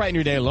 That should brighten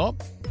your day a little.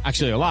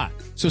 Actually, a lot.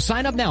 So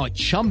sign up now at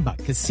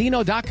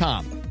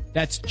ChumbaCasino.com.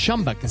 That's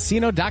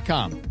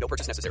ChumbaCasino.com. No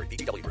purchase necessary.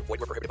 VGW Group.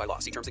 Void where prohibited by law.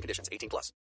 See terms and conditions. 18+.